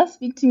Mm-hmm. abuelas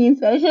speak to me in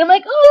Spanish, and I'm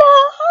like,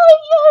 hola, hi,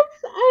 yes,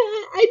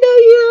 I know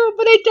you,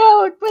 but I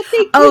don't, but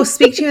thank Oh, you.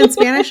 speak to you in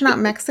Spanish, not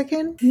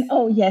Mexican?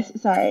 Oh yes,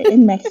 sorry,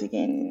 in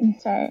Mexican.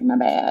 Sorry, my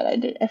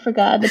bad. I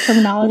forgot the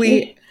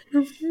terminology.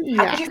 We,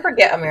 How could yeah. you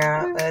forget,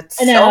 Amirah? It's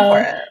I so know,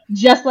 important.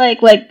 just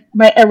like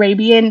my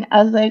Arabian,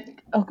 I was like,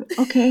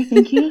 okay,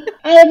 thank you.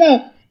 I don't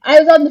know. I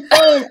was on the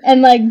phone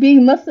and like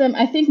being Muslim,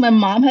 I think my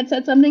mom had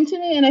said something to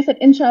me, and I said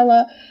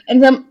Inshallah,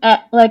 and some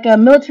like a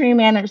military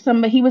man or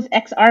somebody, he was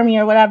ex-army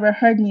or whatever,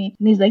 heard me,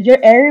 and he's like, your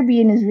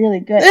Arabian is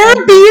really good. I was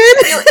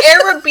You're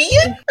Arabian?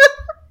 Arabian?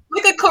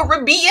 Like a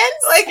Caribbean?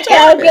 Like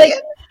I was Caribbean? like,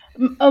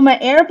 oh, my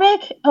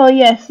Arabic? Oh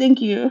yes,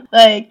 thank you.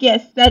 Like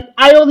yes, that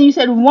I only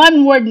said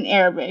one word in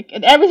Arabic,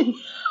 and everything else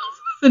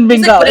was in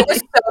He's like, but Bengali. it was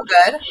so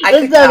good. I It's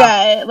could so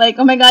tell. good. Like,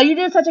 oh my god, you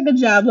did such a good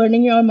job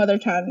learning your own mother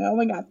tongue. Oh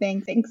my god,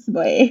 thanks,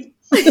 boy.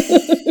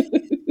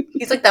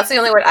 He's like, that's the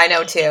only word I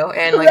know too.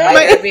 And like my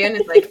Right? Arabian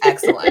is like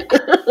excellent.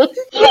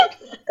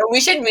 And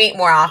we should meet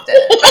more often.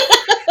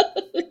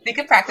 We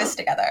could practice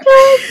together.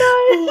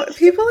 Oh god.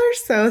 People are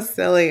so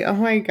silly. Oh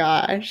my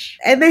gosh.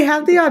 And they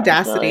have the People are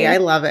audacity. I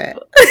silly. love it.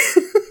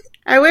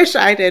 I wish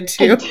I did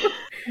too.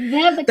 They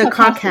have the The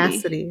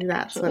caucasity, caucasity,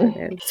 that's what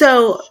actually. it is.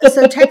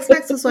 So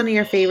Tex-Mex was one of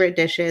your favorite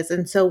dishes,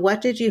 and so what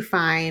did you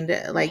find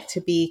like to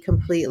be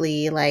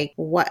completely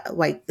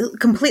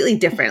completely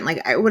different?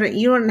 Like I wouldn't,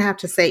 you wouldn't have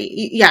to say,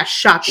 yeah,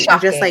 shocking,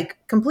 just Shocking. like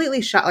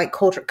completely shock, like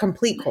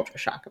complete culture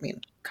shock. I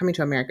mean, coming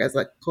to America is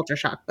like culture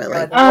shock, but You're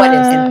like like, what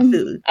is in this?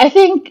 food. I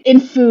think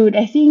in food,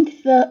 I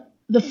think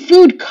the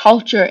food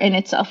culture in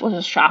itself was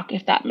a shock,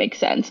 if that makes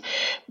sense.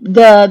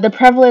 The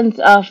prevalence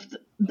of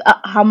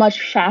how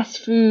much fast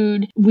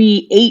food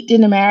we ate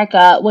in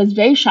America was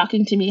very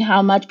shocking to me.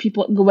 How much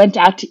people went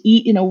out to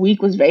eat in a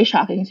week was very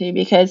shocking to me,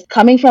 because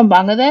coming from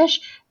Bangladesh,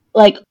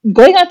 like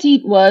going out to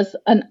eat was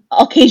an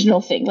occasional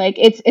thing. Like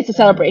it's a Mm.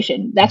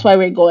 celebration. That's why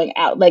we're going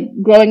out.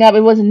 Like growing up, it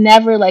was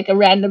never like a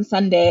random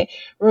Sunday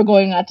we're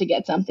going out to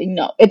get something.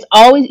 No, it's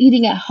always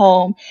eating at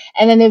home.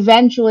 And then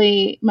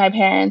eventually, my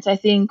parents, I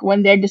think,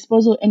 when their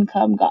disposable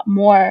income got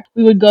more,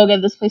 we would go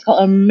get this place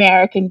called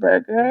American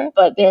Burger.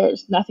 But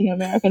there's nothing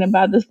American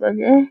about this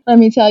burger. Let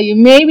me tell you.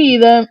 Maybe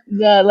the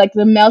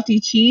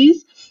melty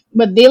cheese,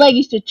 but they like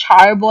used to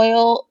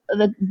charboil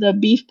the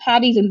beef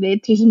patties, and they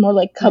tasted more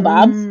like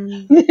kebabs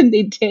Mm. than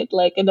they did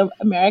like in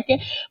America.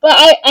 But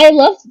I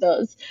loved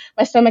those.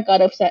 My stomach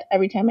got upset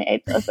every time I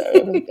ate those, but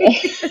it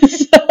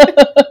was good.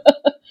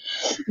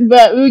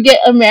 But we would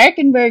get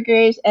American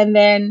burgers, and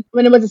then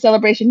when it was a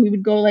celebration, we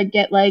would go like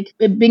get like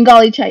the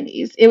Bengali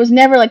Chinese. It was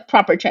never like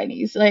proper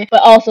Chinese, like,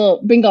 but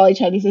also Bengali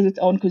Chinese is its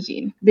own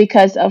cuisine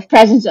because of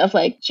presence of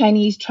like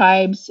Chinese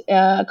tribes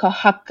called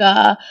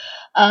Hakka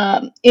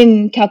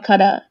in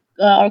Calcutta.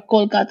 Or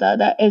Kolkata,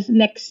 that is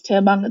next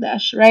to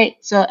Bangladesh, right?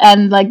 So,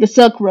 and like the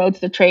Silk Roads,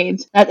 the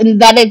trades, that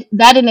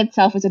in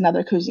itself is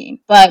another cuisine.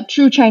 But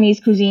true Chinese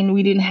cuisine,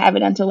 we didn't have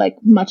it until like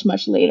much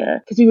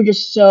later, because we were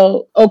just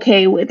so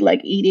okay with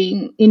like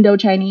eating Indo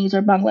Chinese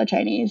or Bangla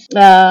Chinese.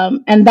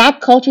 And that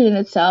culture in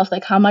itself,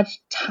 like how much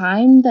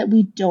time that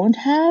we don't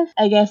have,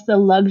 I guess the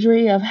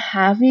luxury of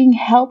having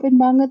help in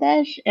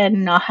Bangladesh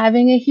and not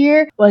having it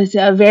here was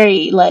a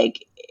very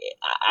like,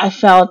 I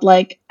felt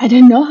like I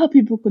didn't know how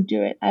people could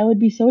do it. I would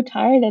be so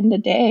tired in the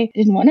day. I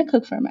didn't want to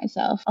cook for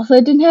myself. Also,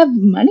 I didn't have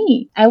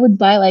money. I would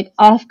buy like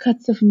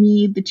offcuts of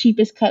meat, the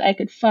cheapest cut I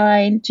could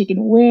find,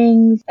 chicken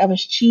wings. That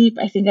was cheap.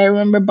 I think I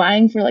remember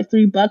buying for like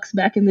 $3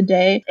 back in the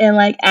day and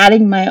like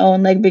adding my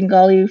own like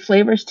Bengali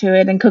flavors to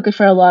it and cook it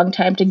for a long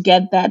time to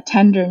get that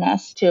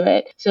tenderness to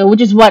it. So,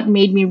 which is what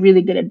made me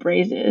really good at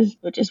braises,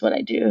 which is what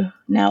I do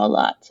now a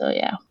lot. So,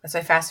 yeah. That's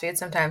why fast food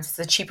sometimes it's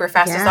the cheaper,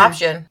 fastest Yeah.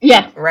 option.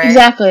 Yeah, Right?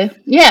 exactly.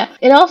 Yeah.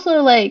 It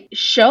also like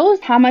shows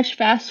how much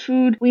fast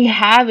food we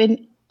have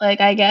in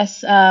like I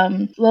guess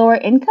lower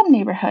income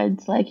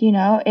neighborhoods. Like, you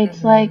know,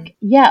 it's like,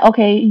 yeah,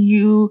 okay,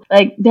 you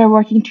like they're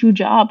working 2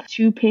 jobs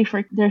to pay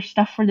for their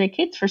stuff for their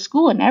kids for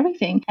school and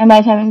everything. And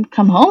by the time you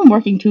come home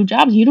working 2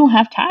 jobs, you don't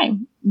have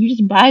time. You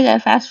just buy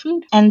that fast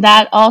food, and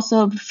that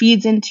also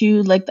feeds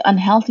into like the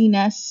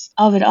unhealthiness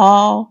of it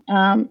all.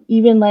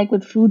 Even like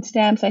with food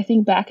stamps, I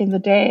think back in the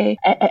day,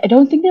 I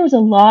don't think there was a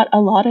lot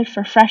allotted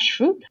for fresh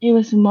fruit. It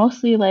was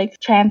mostly like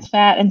trans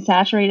fat and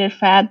saturated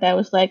fat that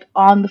was like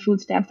on the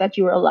food stamps that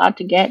you were allowed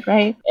to get,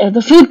 right?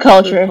 The food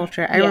culture.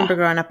 I remember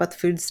growing up with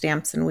food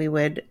stamps, and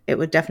it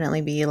would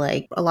definitely be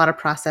like a lot of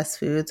processed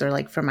foods, or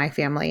like for my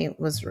family it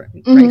was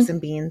rice and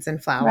beans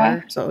and flour.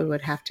 Right. So we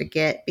would have to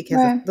get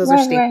because those are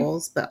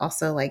staples, but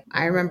also like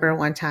I remember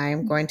one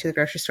time going to the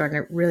grocery store and I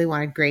really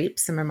wanted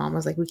grapes, and my mom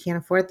was like, we can't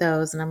afford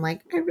those, and I'm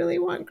like, I really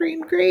want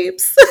green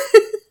grapes.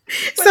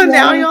 So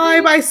now y'all, I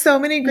buy so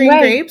many green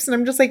grapes and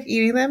I'm just like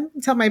eating them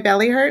until my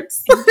belly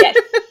hurts. Yes.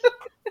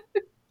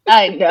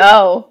 I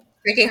know.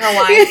 Drinking her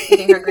wine,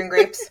 eating her green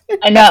grapes.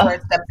 I know.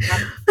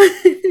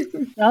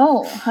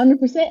 No,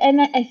 100%.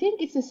 And I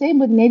think it's the same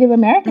with Native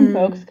American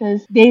folks,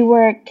 because they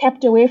were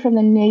kept away from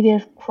the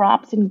native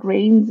crops and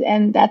grains,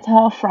 and that's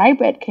how fry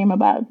bread came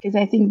about. Because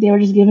I think they were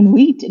just given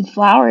wheat and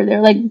flour.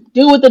 They're like,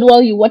 do with it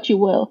what you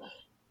will.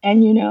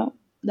 And you know,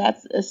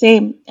 that's the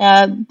same.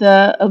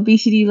 The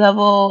obesity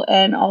level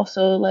and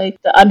also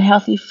like the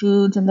unhealthy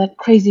foods and the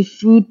crazy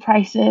food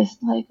prices.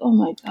 Like, oh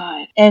my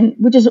God. And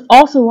which is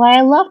also why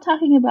I love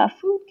talking about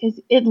food, because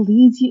it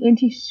leads you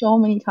into so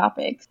many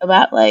topics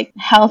about like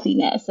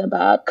healthiness,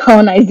 about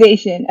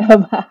colonization,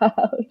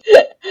 about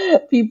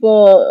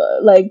people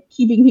like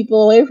keeping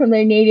people away from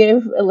their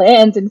native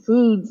lands and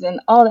foods and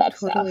all that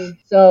stuff.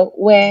 So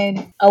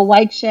when a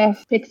white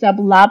chef picks up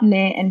labne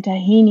and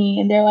tahini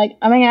and they're like,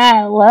 oh my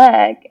God,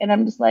 look. And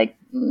I'm just like,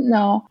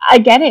 no, I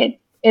get it.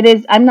 It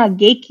is, I'm not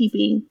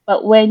gatekeeping,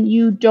 but when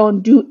you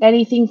don't do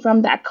anything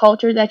from that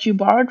culture that you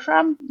borrowed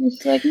from,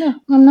 it's like, no,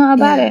 I'm not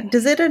about it.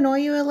 Does it annoy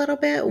you a little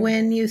bit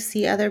when you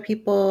see other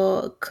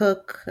people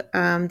cook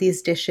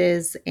these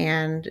dishes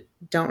and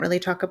don't really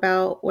talk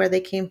about where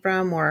they came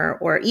from,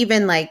 or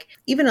even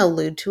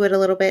allude to it a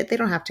little bit? They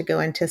don't have to go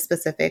into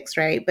specifics,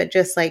 right? But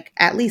just like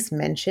at least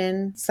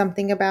mention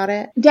something about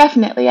it.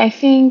 Definitely. I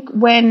think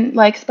when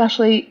like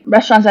especially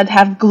restaurants that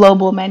have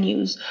global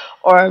menus,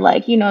 or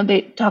like, you know,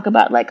 they talk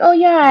about like, oh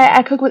yeah,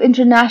 I cook with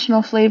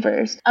international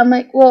flavors. I'm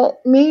like, well,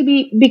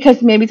 maybe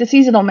because maybe it's a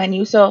seasonal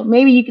menu. So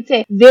maybe you could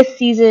say this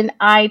season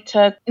I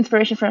took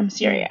inspiration from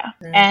Syria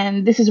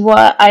and this is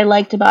what I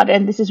liked about it.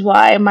 And this is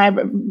why my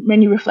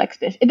menu reflects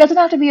this. It doesn't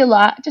have to be a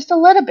lot, just a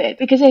little bit,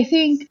 because I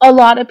think a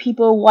lot of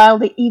people, while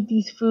they eat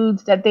these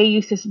foods that they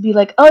used to be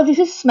like, oh, this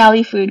is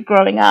smelly food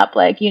growing up.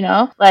 Like, you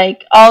know,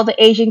 like all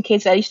the Asian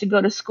kids that used to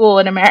go to school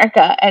in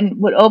America and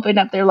would open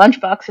up their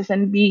lunch boxes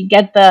and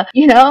get the,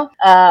 you know,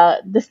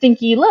 the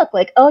stinky look,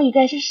 like, oh, you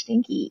guys are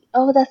stinky.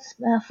 Oh, that's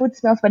food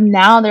smells. But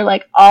now they're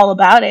like all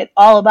about it,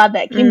 all about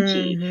that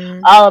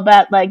kimchi, all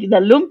about like the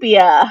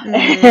lumpia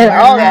and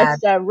all that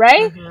stuff,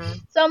 right?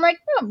 So I'm like,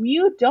 no,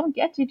 you don't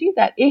get to do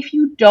that if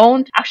you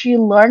don't actually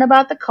learn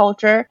about the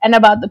culture and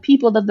about the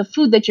people of the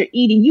food that you're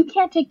eating. You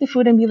can't take the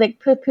food and be like,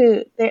 poo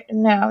poo.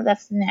 No,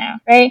 that's no,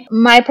 right?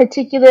 My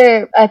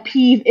particular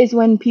peeve is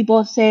when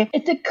people say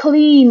it's a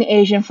clean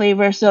Asian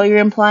flavor, so you're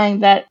implying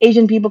that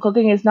Asian people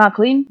cooking is not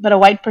clean, but a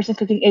white person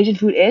cooking Asian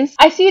food is.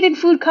 I see it in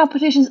food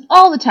competitions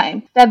all the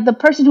time, that the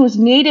person who is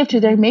native to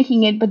they're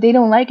making it, but they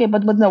don't like it.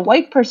 But when the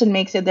white person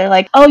makes it, they're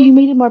like, oh, you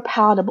made it more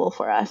palatable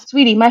for us.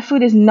 Sweetie, my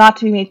food is not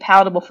to be made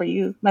palatable for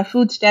you. My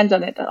food stands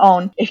on its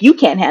own. If you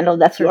can't handle it,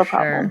 that's your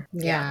problem.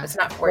 Yeah, it's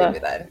not for you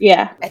then.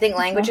 Yeah. I think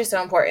language is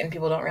so important.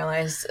 People don't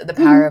realize the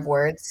power of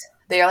words.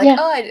 They're like,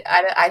 oh,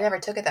 I never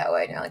took it that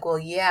way. And you're like, well,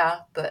 yeah,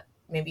 but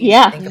maybe you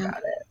should think about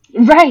it.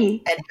 Right.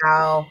 And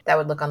how that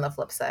would look on the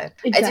flip side.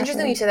 Exactly. It's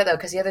interesting you say that though,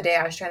 because the other day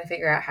I was trying to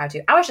figure out how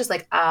to. I was just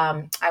like,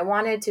 I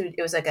wanted to.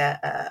 It was like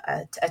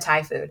a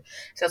Thai food,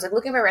 so I was like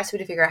looking for a recipe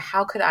to figure out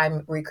how could I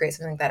recreate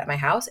something like that at my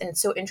house. And it's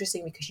so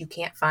interesting because you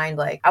can't find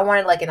like, I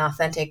wanted like an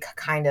authentic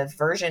kind of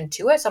version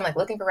to it. So I'm like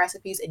looking for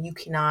recipes, and you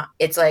cannot.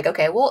 It's like,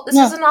 okay, well, this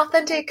is an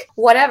authentic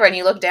whatever, and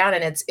you look down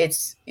and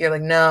it's you're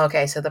like, no,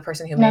 okay, so the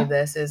person who made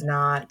this is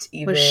not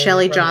even. Was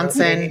Shelly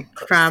Johnson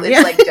from?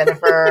 It's like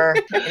Jennifer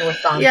in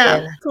Wisconsin.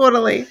 Yeah,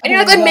 totally. And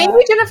you're like, maybe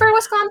Jennifer in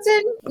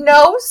Wisconsin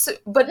knows,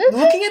 but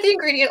looking at the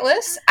ingredient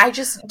list, I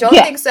just don't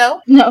think so.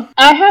 No,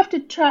 I have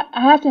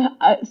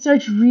to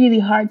search really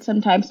hard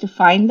sometimes to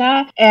find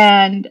that.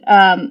 And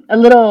a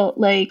little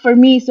like for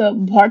me, so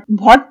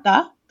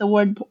bharta,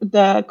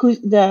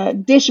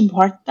 the dish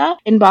bharta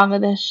in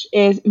Bangladesh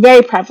is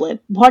very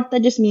prevalent.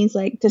 Bharta just means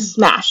like to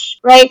smash,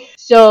 right?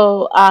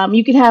 So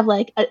you can have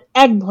like an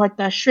egg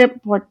bharta,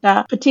 shrimp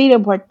bharta, potato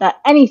bharta,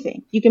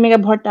 anything. You can make a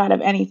bharta out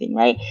of anything,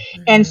 right?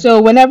 And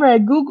so whenever I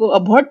Google a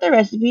bharta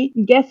recipe,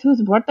 guess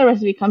whose bharta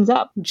recipe comes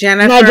up?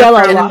 Jennifer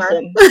Nigella from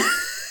Lawson.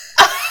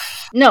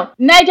 No,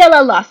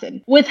 Nigella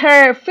Lawson with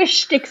her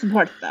fish sticks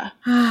bharta.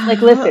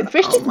 Like, listen,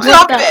 fish sticks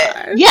Stop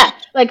bharta. it. Yeah,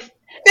 like,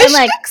 Fish and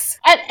like, sticks?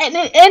 and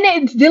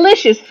it's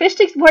delicious. Fish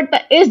sticks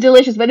bharta is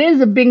delicious, but it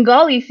is a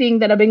Bengali thing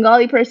that a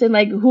Bengali person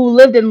like who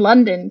lived in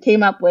London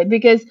came up with.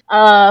 Because,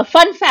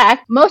 fun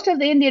fact, most of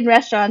the Indian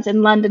restaurants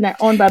in London are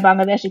owned by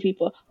Bangladeshi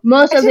people.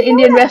 Most I of the didn't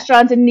know Indian that.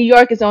 restaurants in New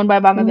York is owned by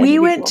Bangladeshi We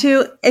people. went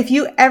to, if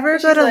you ever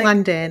She's go to like-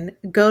 London,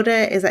 go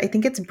to, I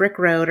think it's Brick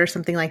Road or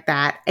something like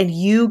that, and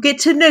you get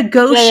to it's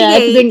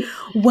negotiate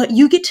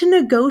you get to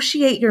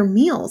negotiate your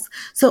meals.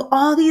 So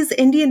all these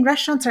Indian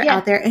restaurants are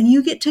out there, and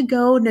you get to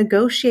go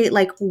negotiate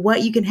like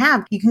what you can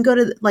have. You can go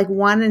to like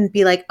one and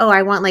be like, oh,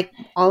 I want like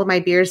all of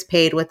my beers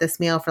paid with this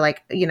meal for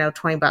like,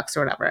 $20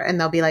 or whatever. And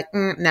they'll be like,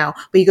 no.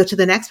 But you go to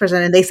the next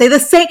person and they say the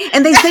same,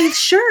 and they say,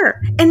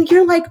 sure. And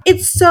you're like,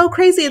 it's so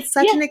crazy. It's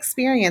such an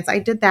experience. I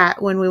did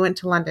that when we went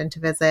to London to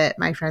visit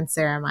my friend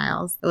Sarah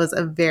Miles. It was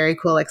a very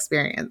cool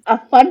experience. A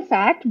fun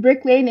fact,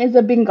 Brick Lane is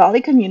a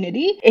Bengali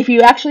community. If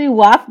you actually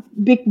walk,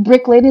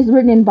 Brick Lane is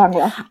written in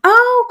Bangla.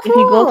 Oh, cool. If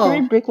you go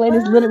through it, Brick Lane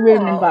is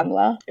written in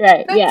Bangla.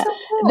 Right, That's so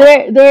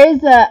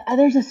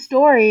cool. There's a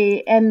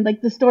story, and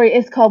like the story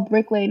is called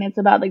Brick Lane. It's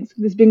about like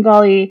this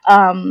Bengali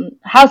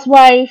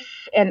housewife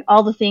and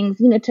all the things,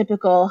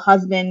 typical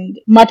husband,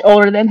 much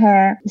older than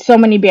her, so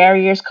many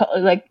barriers,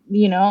 I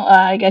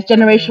guess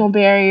generational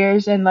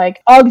barriers, and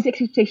like all these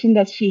expectations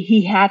that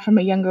he had from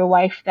a younger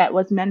wife that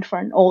was meant for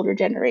an older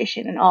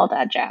generation and all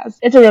that jazz.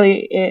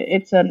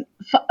 It's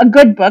a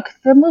good book.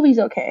 The movie's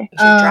okay. You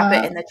should drop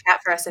it in the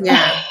chat for us.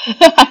 Yeah.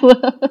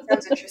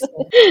 Sounds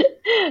interesting.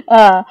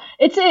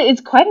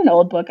 It's quite an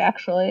old book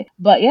actually,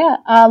 but yeah,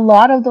 a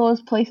lot of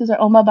those places are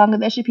owned by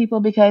Bangladeshi people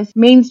because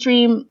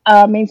mainstream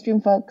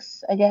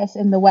folks, I guess,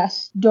 in the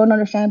West don't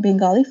understand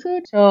Bengali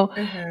food, so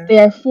they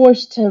are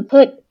forced to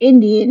put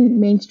Indian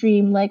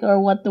mainstream or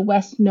what the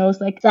West knows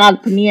like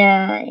saag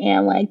paneer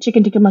and like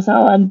chicken tikka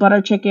masala and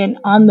butter chicken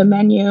on the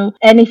menu.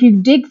 And if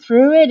you dig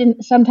through it,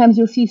 and sometimes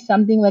you'll see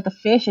something like a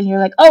fish, and you're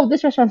like, oh,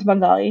 this restaurant's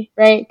Bengali,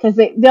 right? Because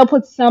they'll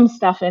put some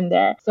stuff in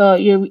there, so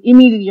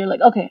you're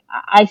like, okay,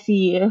 I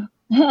see you.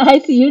 I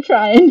see you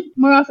trying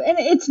more often. And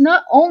it's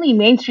not only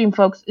mainstream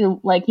folks, the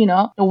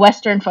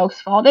Western folks'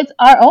 fault. It's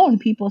our own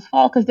people's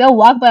fault because they'll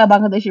walk by a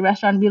Bangladeshi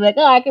restaurant and be like,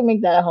 oh, I can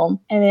make that at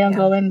home. And they don't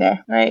go in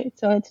there, right?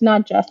 So it's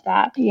not just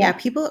that. Yeah,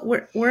 people,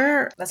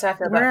 we're That's how I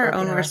feel we're about our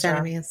Filipino own worst restaurants.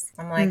 enemies.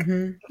 I'm like,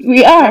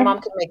 we my are. mom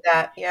can make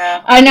that.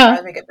 Yeah. I know. I'd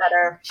rather make it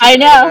better. She I can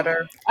make it know.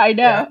 better. I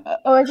know. Yeah.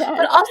 Oh my God.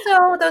 But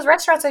also, those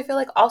restaurants, I feel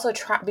like also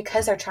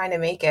because they're trying to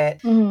make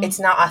it,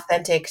 it's not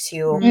authentic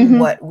to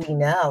what we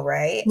know,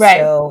 right?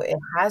 So it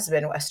has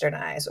been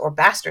westernized or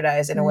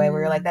bastardized in a way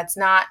where you're like, that's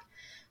not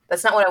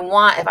what I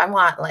want. If I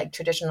want like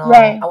traditional,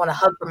 I want a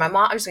hug from my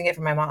mom, I'm just gonna get it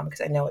from my mom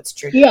because I know it's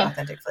true,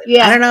 authentic flavor.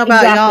 Yeah, I don't know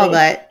about y'all,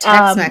 exactly. but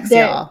Tex-Mex,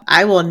 y'all.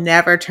 I will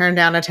never turn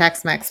down a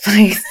Tex-Mex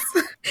place.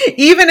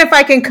 Even if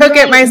I can cook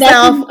it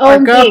myself or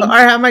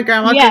have my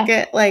grandma cook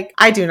it, like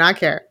I do not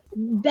care.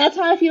 That's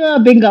how I feel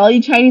about Bengali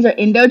Chinese or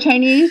Indo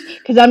Chinese,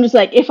 because I'm just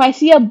like, if I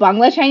see a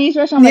Bangla Chinese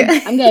restaurant, I'm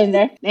like, I'm getting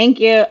there. Thank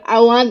you.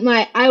 I want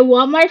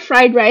my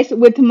fried rice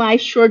with my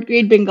short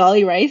grade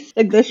Bengali rice,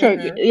 like the short.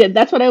 Yeah,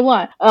 that's what I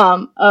want.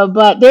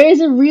 But there is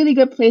a really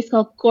good place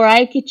called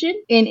Korai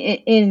Kitchen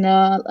in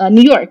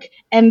New York,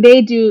 and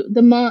they do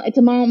it's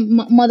a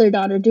mother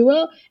daughter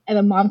duo, and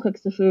the mom cooks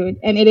the food,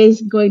 and it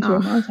is going to her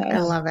mom's house. I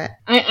love it.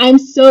 I'm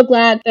so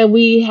glad that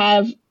we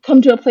have come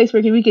to a place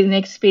where we can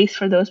make space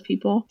for those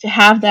people to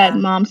have that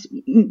moms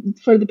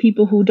for the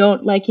people who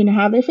don't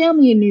have their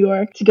family in New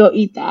York to go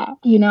eat that.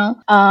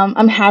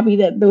 I'm happy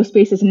that those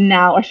spaces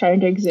now are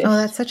starting to exist. Oh,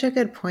 that's such a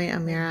good point,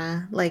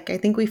 Amirah. Like I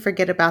think we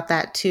forget about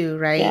that too,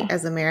 right?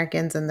 As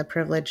Americans and the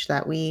privilege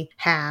that we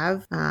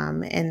have,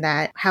 and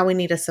that how we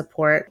need to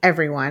support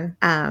everyone,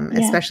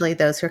 especially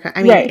those who are.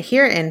 I mean,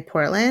 here in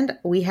Portland,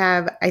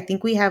 I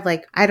think we have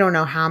like I don't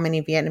know how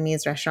many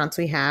Vietnamese restaurants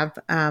we have,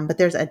 but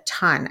there's a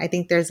ton. I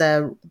think there's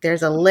a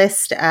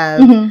list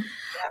of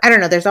I don't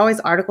know. There's always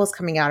articles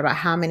coming out about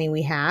how many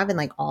we have and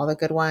like all the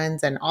good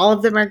ones and all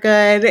of them are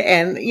good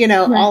and,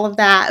 all of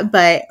that.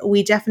 But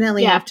we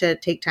definitely have to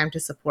take time to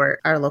support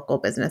our local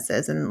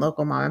businesses and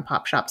local mom and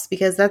pop shops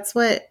because that's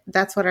what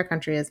our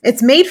country is.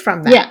 It's made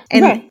from that. Yeah.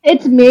 And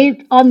it's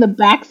made on the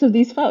backs of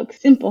these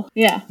folks. Simple.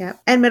 Yeah. Yeah.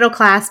 And middle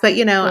class. But,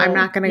 I'm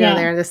not going to go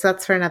there.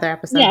 That's for another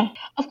episode. Yeah.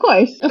 Of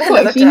course.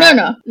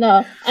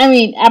 No. I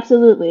mean,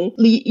 absolutely.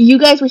 You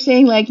guys were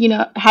saying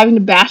having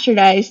to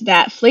bastardize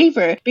that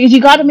flavor because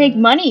you got to make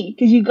money.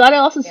 Because you got to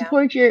also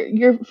support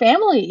your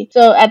family.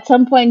 So at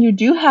some point you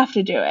do have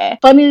to do it.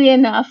 Funnily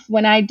enough,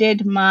 when I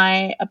did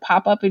my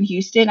pop-up in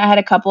Houston, I had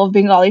a couple of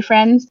Bengali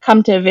friends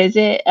come to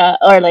visit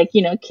or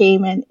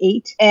came and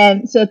ate.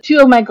 And so two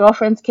of my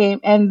girlfriends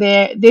came and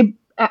they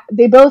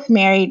they both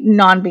married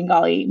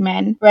non-Bengali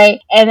men, right?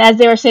 And as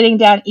they were sitting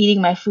down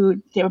eating my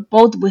food, they were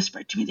both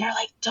whispered to me. They're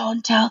like,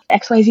 "Don't tell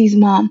XYZ's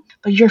mom,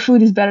 but your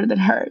food is better than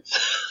hers."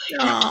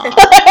 Don't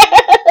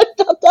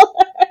tell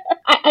her.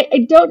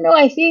 I don't know.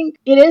 I think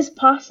it is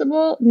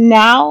possible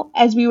now,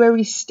 as where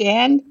we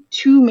stand,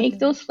 to make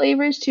those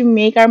flavors, to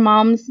make our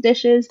mom's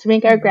dishes, to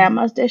make our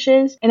grandma's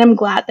dishes. And I'm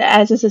glad that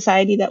as a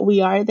society that we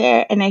are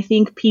there. And I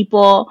think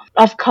people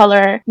of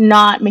color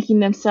not making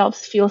themselves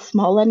feel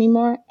small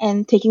anymore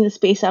and taking the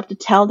space up to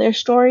tell their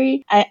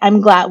story. I'm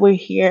glad we're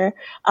here.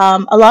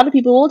 A lot of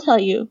people will tell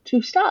you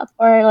to stop,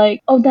 or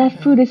like, "Oh,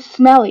 that food is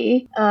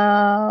smelly."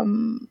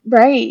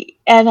 Right.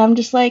 And I'm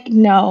just like,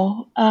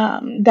 no,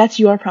 that's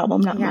your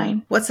problem, not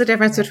mine. What's the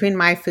difference between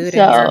my food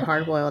and your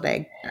hard-boiled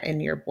egg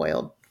and your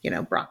boiled,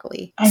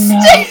 broccoli? I know.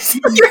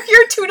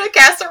 your tuna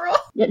casserole.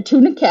 Yeah,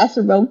 tuna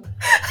casserole.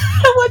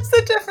 What's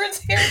the difference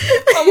here?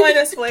 Mine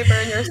has flavor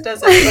and yours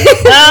doesn't.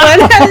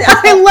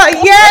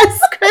 Yes,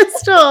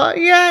 Crystal.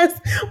 Yes,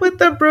 with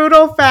the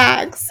brutal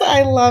facts.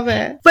 I love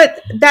it.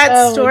 But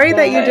that story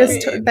that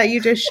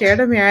you just shared,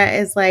 Amirah,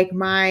 is like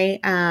my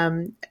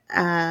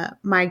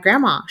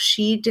grandma.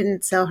 She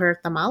didn't sell her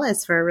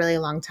tamales for a really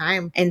long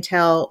time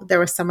until there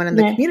was someone in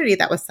the community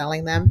that was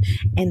selling them,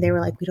 and they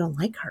were like, "We don't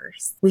like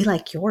hers. We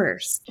like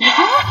yours."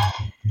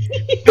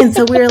 And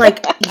so we were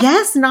like,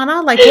 "Yes,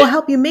 Nana, like we'll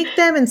help you make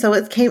them." And so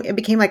it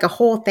became like a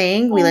whole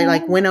thing. We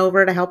like went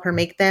over to help her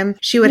make them.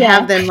 She would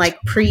have them like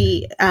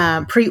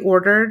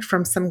pre-ordered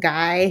from some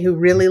guy who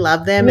really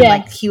loved them, and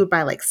like he would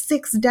buy like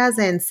 7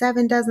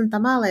 dozen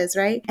tamales,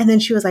 right? And then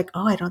she was like,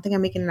 "Oh, I don't think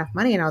I'm making enough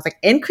money." And I was like,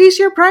 "Increase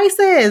your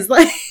prices."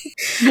 Like,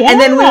 and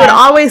then we would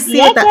always see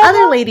what the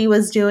other lady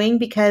was doing,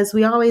 because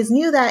we always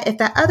knew that if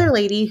that other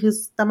lady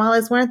whose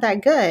tamales weren't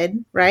that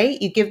good, right?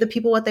 You give the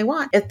people what they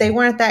want. If they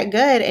weren't that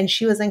good and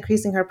she was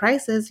increasing her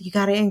prices, you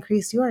got to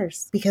increase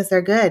yours because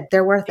they're good.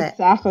 They're worth it.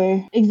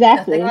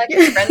 Exactly. Nothing like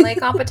friendly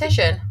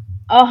competition.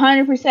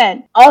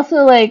 100%.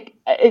 Also, like,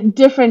 a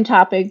different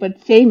topic,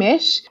 but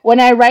same-ish. When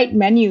I write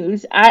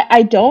menus,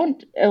 I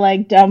don't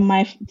like dumb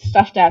my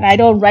stuff down. I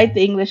don't write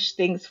the English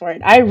things for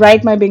it. I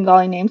write my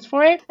Bengali names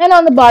for it, and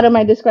on the bottom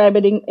I describe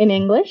it in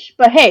English.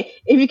 But hey,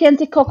 if you can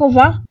say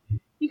kokova,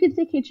 you can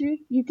say khichdi.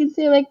 You can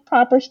say like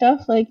proper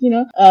stuff, like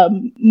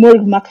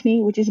murg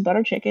makhni, which is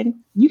butter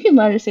chicken. You can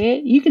learn to say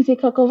it. You can say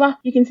kokova.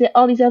 You can say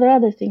all these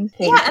other things.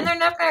 Yeah, and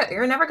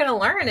you're never gonna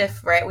learn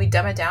if we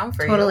dumb it down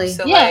for you.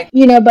 So yeah,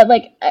 but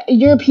like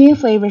European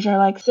flavors are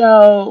like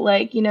so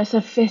like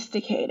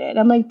sophisticated.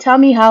 I'm like, tell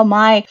me how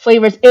my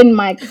flavors in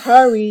my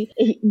curry,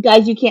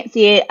 guys, you can't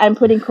see it. I'm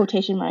putting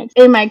quotation marks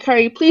in my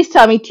curry. Please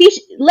tell me.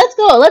 Let's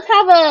go. Let's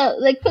have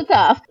a cook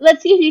off.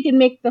 Let's see if you can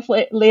make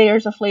the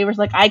layers of flavors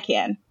like I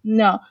can.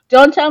 No,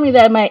 don't tell me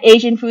that my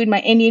Asian food, my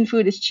Indian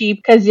food is cheap,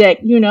 because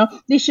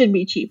they should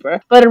be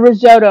cheaper. But a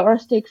risotto or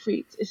steak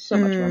frites is so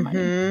much more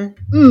money.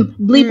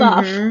 Bleep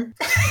off.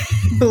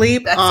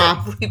 Bleep That's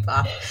off. It, bleep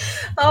off.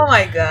 Oh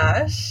my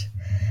gosh.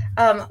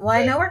 Well,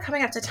 I know we're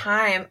coming up to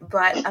time,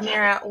 but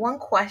Amirah, one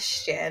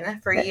question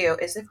for you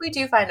is, if we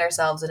do find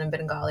ourselves in a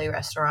Bengali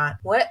restaurant,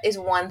 what is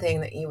one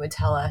thing that you would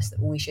tell us that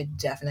we should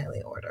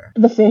definitely order?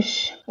 The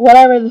fish.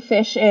 Whatever the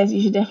fish is,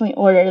 you should definitely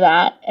order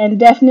that. And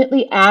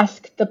definitely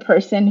ask the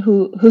person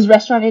whose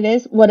restaurant it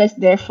is, what is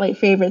their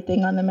favorite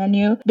thing on the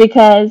menu.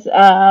 Because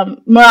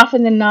more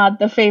often than not,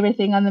 the favorite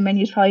thing on the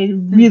menu is probably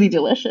really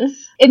delicious.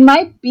 It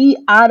might be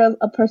out of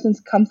a person's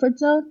comfort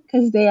zone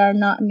because they are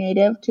not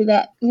native to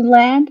that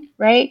land,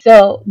 right?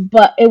 So,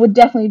 but it would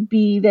definitely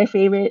be their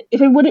favorite.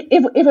 If it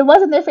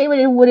wasn't their favorite,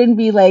 it wouldn't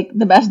be like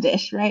the best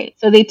dish, right?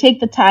 So they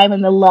take the time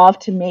and the love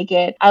to make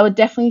it. I would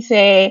definitely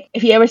say,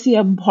 if you ever see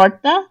a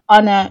bharta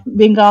on a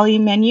Bengali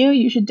menu,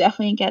 you should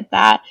definitely get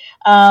that,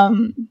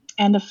 and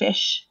a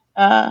fish.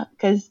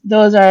 Because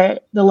those are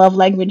the love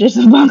languages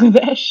of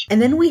Bangladesh.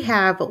 And then we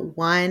have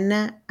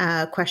one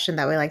question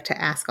that we like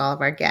to ask all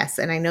of our guests.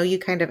 And I know you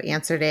kind of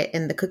answered it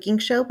in the cooking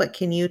show, but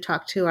can you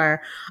talk to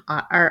our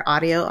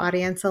audio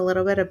audience a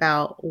little bit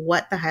about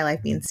what the high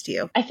life means to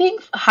you? I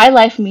think high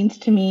life means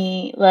to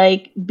me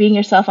like being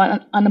yourself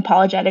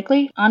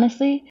unapologetically,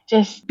 honestly.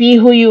 Just be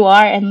who you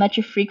are and let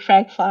your freak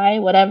flag fly,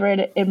 whatever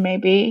it may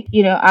be.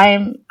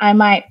 I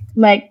might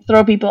like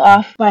throw people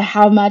off by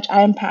how much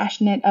I am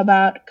passionate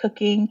about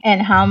cooking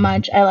and how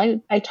much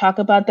I talk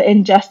about the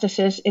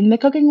injustices in the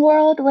cooking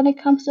world when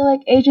it comes to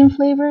like Asian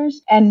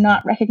flavors and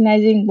not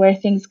recognizing where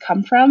things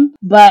come from.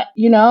 But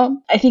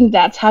I think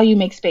that's how you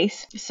make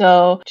space.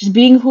 So just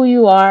being who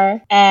you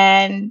are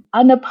and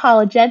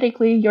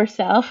unapologetically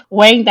yourself,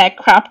 wearing that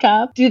crop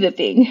top, do the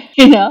thing.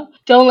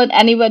 Don't let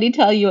anybody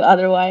tell you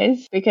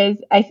otherwise, because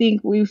I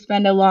think we've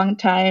spent a long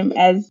time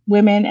as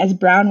women, as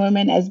brown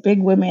women, as big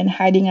women,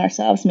 hiding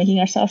ourselves, making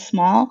ourselves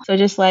small. So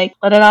just like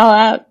let it all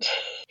out.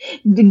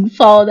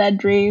 Follow that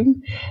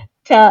dream.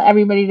 tell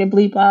everybody to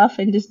bleep off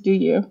and just do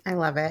you. I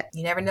love it.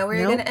 You never know where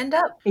Nope. you're going to end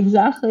up.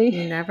 Exactly.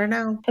 You never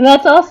know. And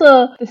that's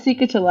also the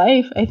secret to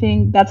life. I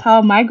think that's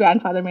how my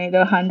grandfather made it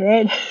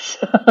 100.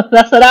 So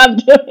that's what I'm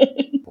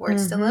doing.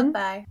 Words to live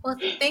by. Well,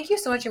 thank you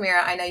so much,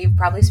 Amirah. I know you've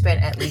probably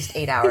spent at least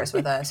 8 hours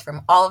with us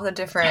from all of the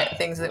different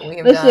things that we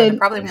have done, and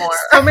probably more.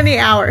 So many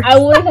hours. I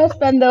wouldn't have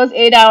spent those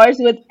 8 hours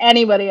with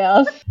anybody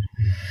else.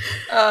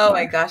 Oh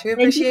my gosh, we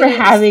appreciate it. Thank you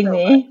for having so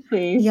me, much.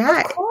 please.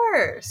 Yeah. Of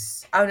course.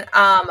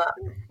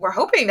 We're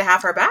hoping to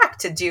have her back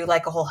to do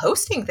like a whole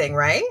hosting thing,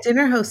 right?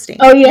 Dinner hosting.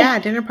 Oh, yeah. Yeah,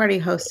 dinner party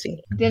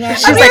hosting. Dinner.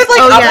 She's like,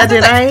 oh yeah,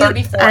 did like I?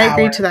 34 I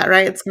agreed hours. to that,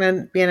 right? It's going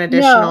to be an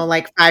additional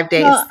like 5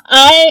 days. No,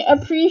 I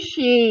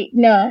appreciate,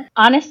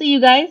 honestly,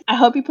 you guys, I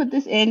hope you put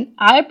this in.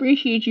 I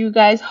appreciate you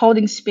guys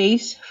holding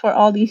space for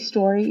all these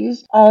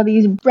stories, all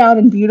these proud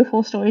and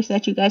beautiful stories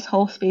that you guys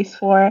hold space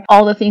for,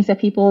 all the things that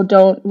people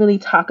don't really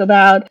talk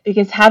about,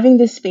 because having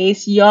this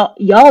space, y'all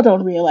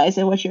don't realize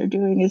that what you're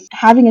doing is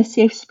having a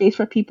safe space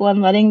for people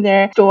and letting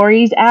their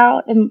stories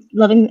out and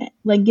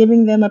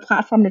giving them a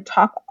platform to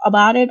talk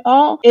about it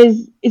all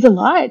is a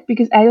lot,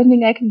 because I don't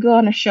think I could go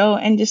on a show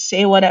and just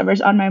say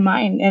whatever's on my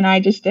mind, and I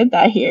just did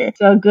that here.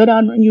 So good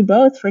on you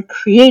both for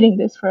creating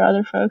this for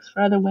other folks,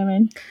 for other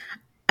women.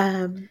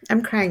 I'm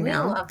crying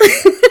now. Love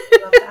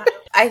that.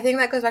 I think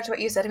that goes back to what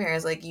you said, Amirah,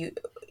 is like you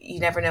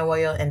never know where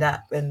you'll end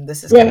up, and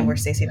this is kind of where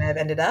Stacey and I have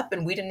ended up,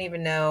 and we didn't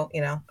even know,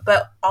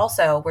 but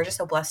also we're just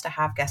so blessed to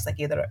have guests like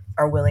you that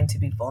are willing to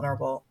be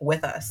vulnerable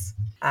with us,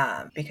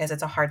 because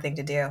it's a hard thing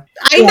to do.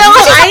 I know.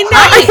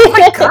 Oh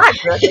my God,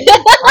 girl,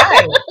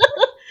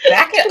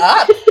 back it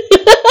up.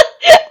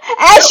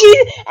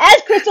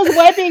 As Crystal's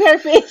wiping her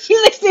face,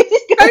 she's like,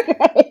 Stacey's gonna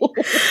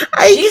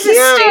cry. Jesus,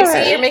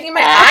 Stacey, you're making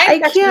my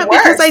eyes. I can't,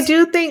 because I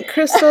do think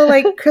Crystal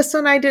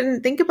and I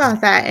didn't think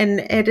about that, and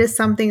it is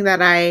something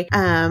that I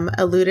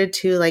alluded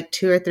to like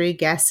 2 or 3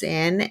 guests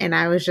in, and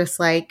I was just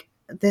like,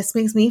 this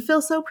makes me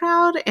feel so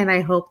proud, and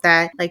I hope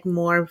that like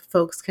more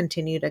folks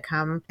continue to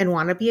come and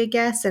want to be a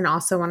guest and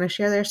also want to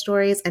share their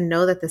stories and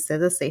know that this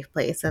is a safe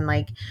place,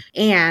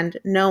 and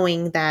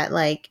knowing that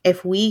like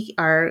if we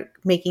are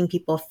making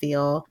people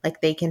feel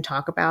like they can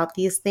talk about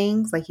these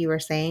things, like you were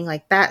saying,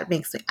 like that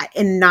makes me,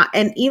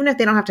 and even if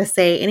they don't have to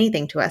say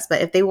anything to us,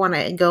 but if they want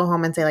to go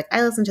home and say like,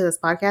 I listened to this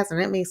podcast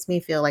and it makes me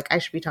feel like I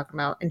should be talking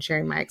about and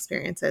sharing my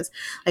experiences,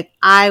 like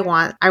I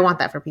want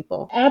that for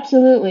people.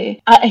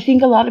 Absolutely. I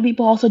think a lot of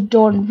people also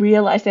don't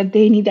realize that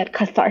they need that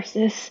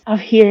catharsis of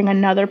hearing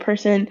another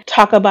person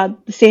talk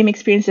about the same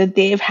experience that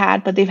they've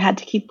had, but they've had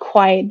to keep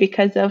quiet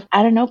because of,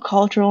 I don't know,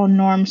 cultural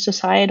norms,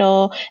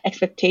 societal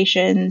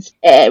expectations.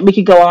 We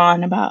could go on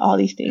about all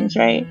these things,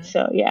 right?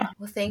 So yeah.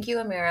 Well, thank you,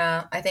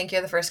 Amirah. I think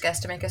you're the first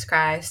guest to make us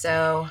cry,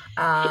 so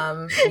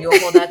you'll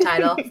hold that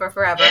title for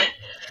forever.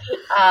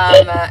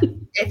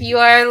 If you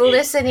are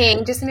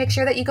listening, just make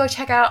sure that you go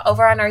check out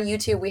over on our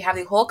YouTube. We have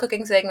the whole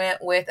cooking segment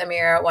with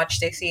Amirah. Watch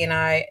Stacey and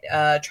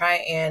I try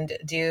and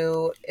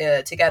do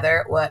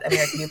together what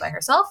Amirah can do by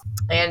herself,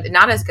 and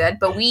not as good,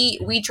 but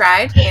we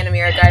tried, and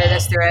Amirah guided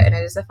us through it, and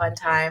it is a fun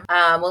time.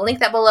 We'll link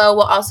that below.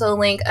 We'll also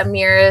link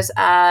Amirah's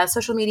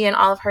social media and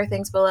all of her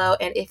things below,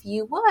 and if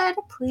you would,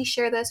 please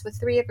share this with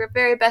 3 of your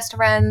very best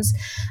friends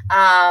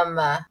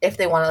if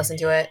they want to listen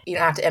to it. You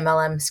don't have to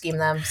MLM scheme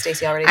them.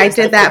 Stacey already I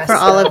did that for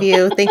all of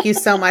you. Thank you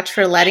so much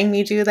for letting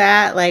me do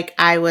that. Like,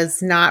 I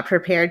was not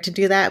prepared to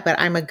do that, but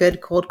I'm a good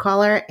cold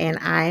caller and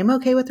I'm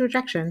okay with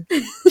rejection.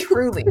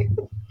 Truly.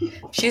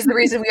 She's the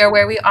reason we are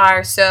where we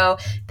are. So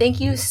thank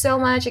you so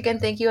much. Again,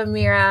 thank you,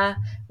 Amirah.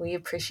 We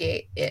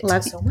appreciate it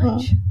so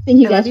much. Thank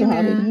you guys for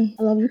having me.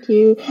 I love you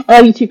too. I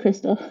love you too,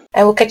 Crystal.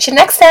 I will catch you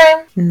next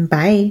time.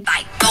 Bye.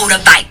 Bye. Go to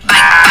bye.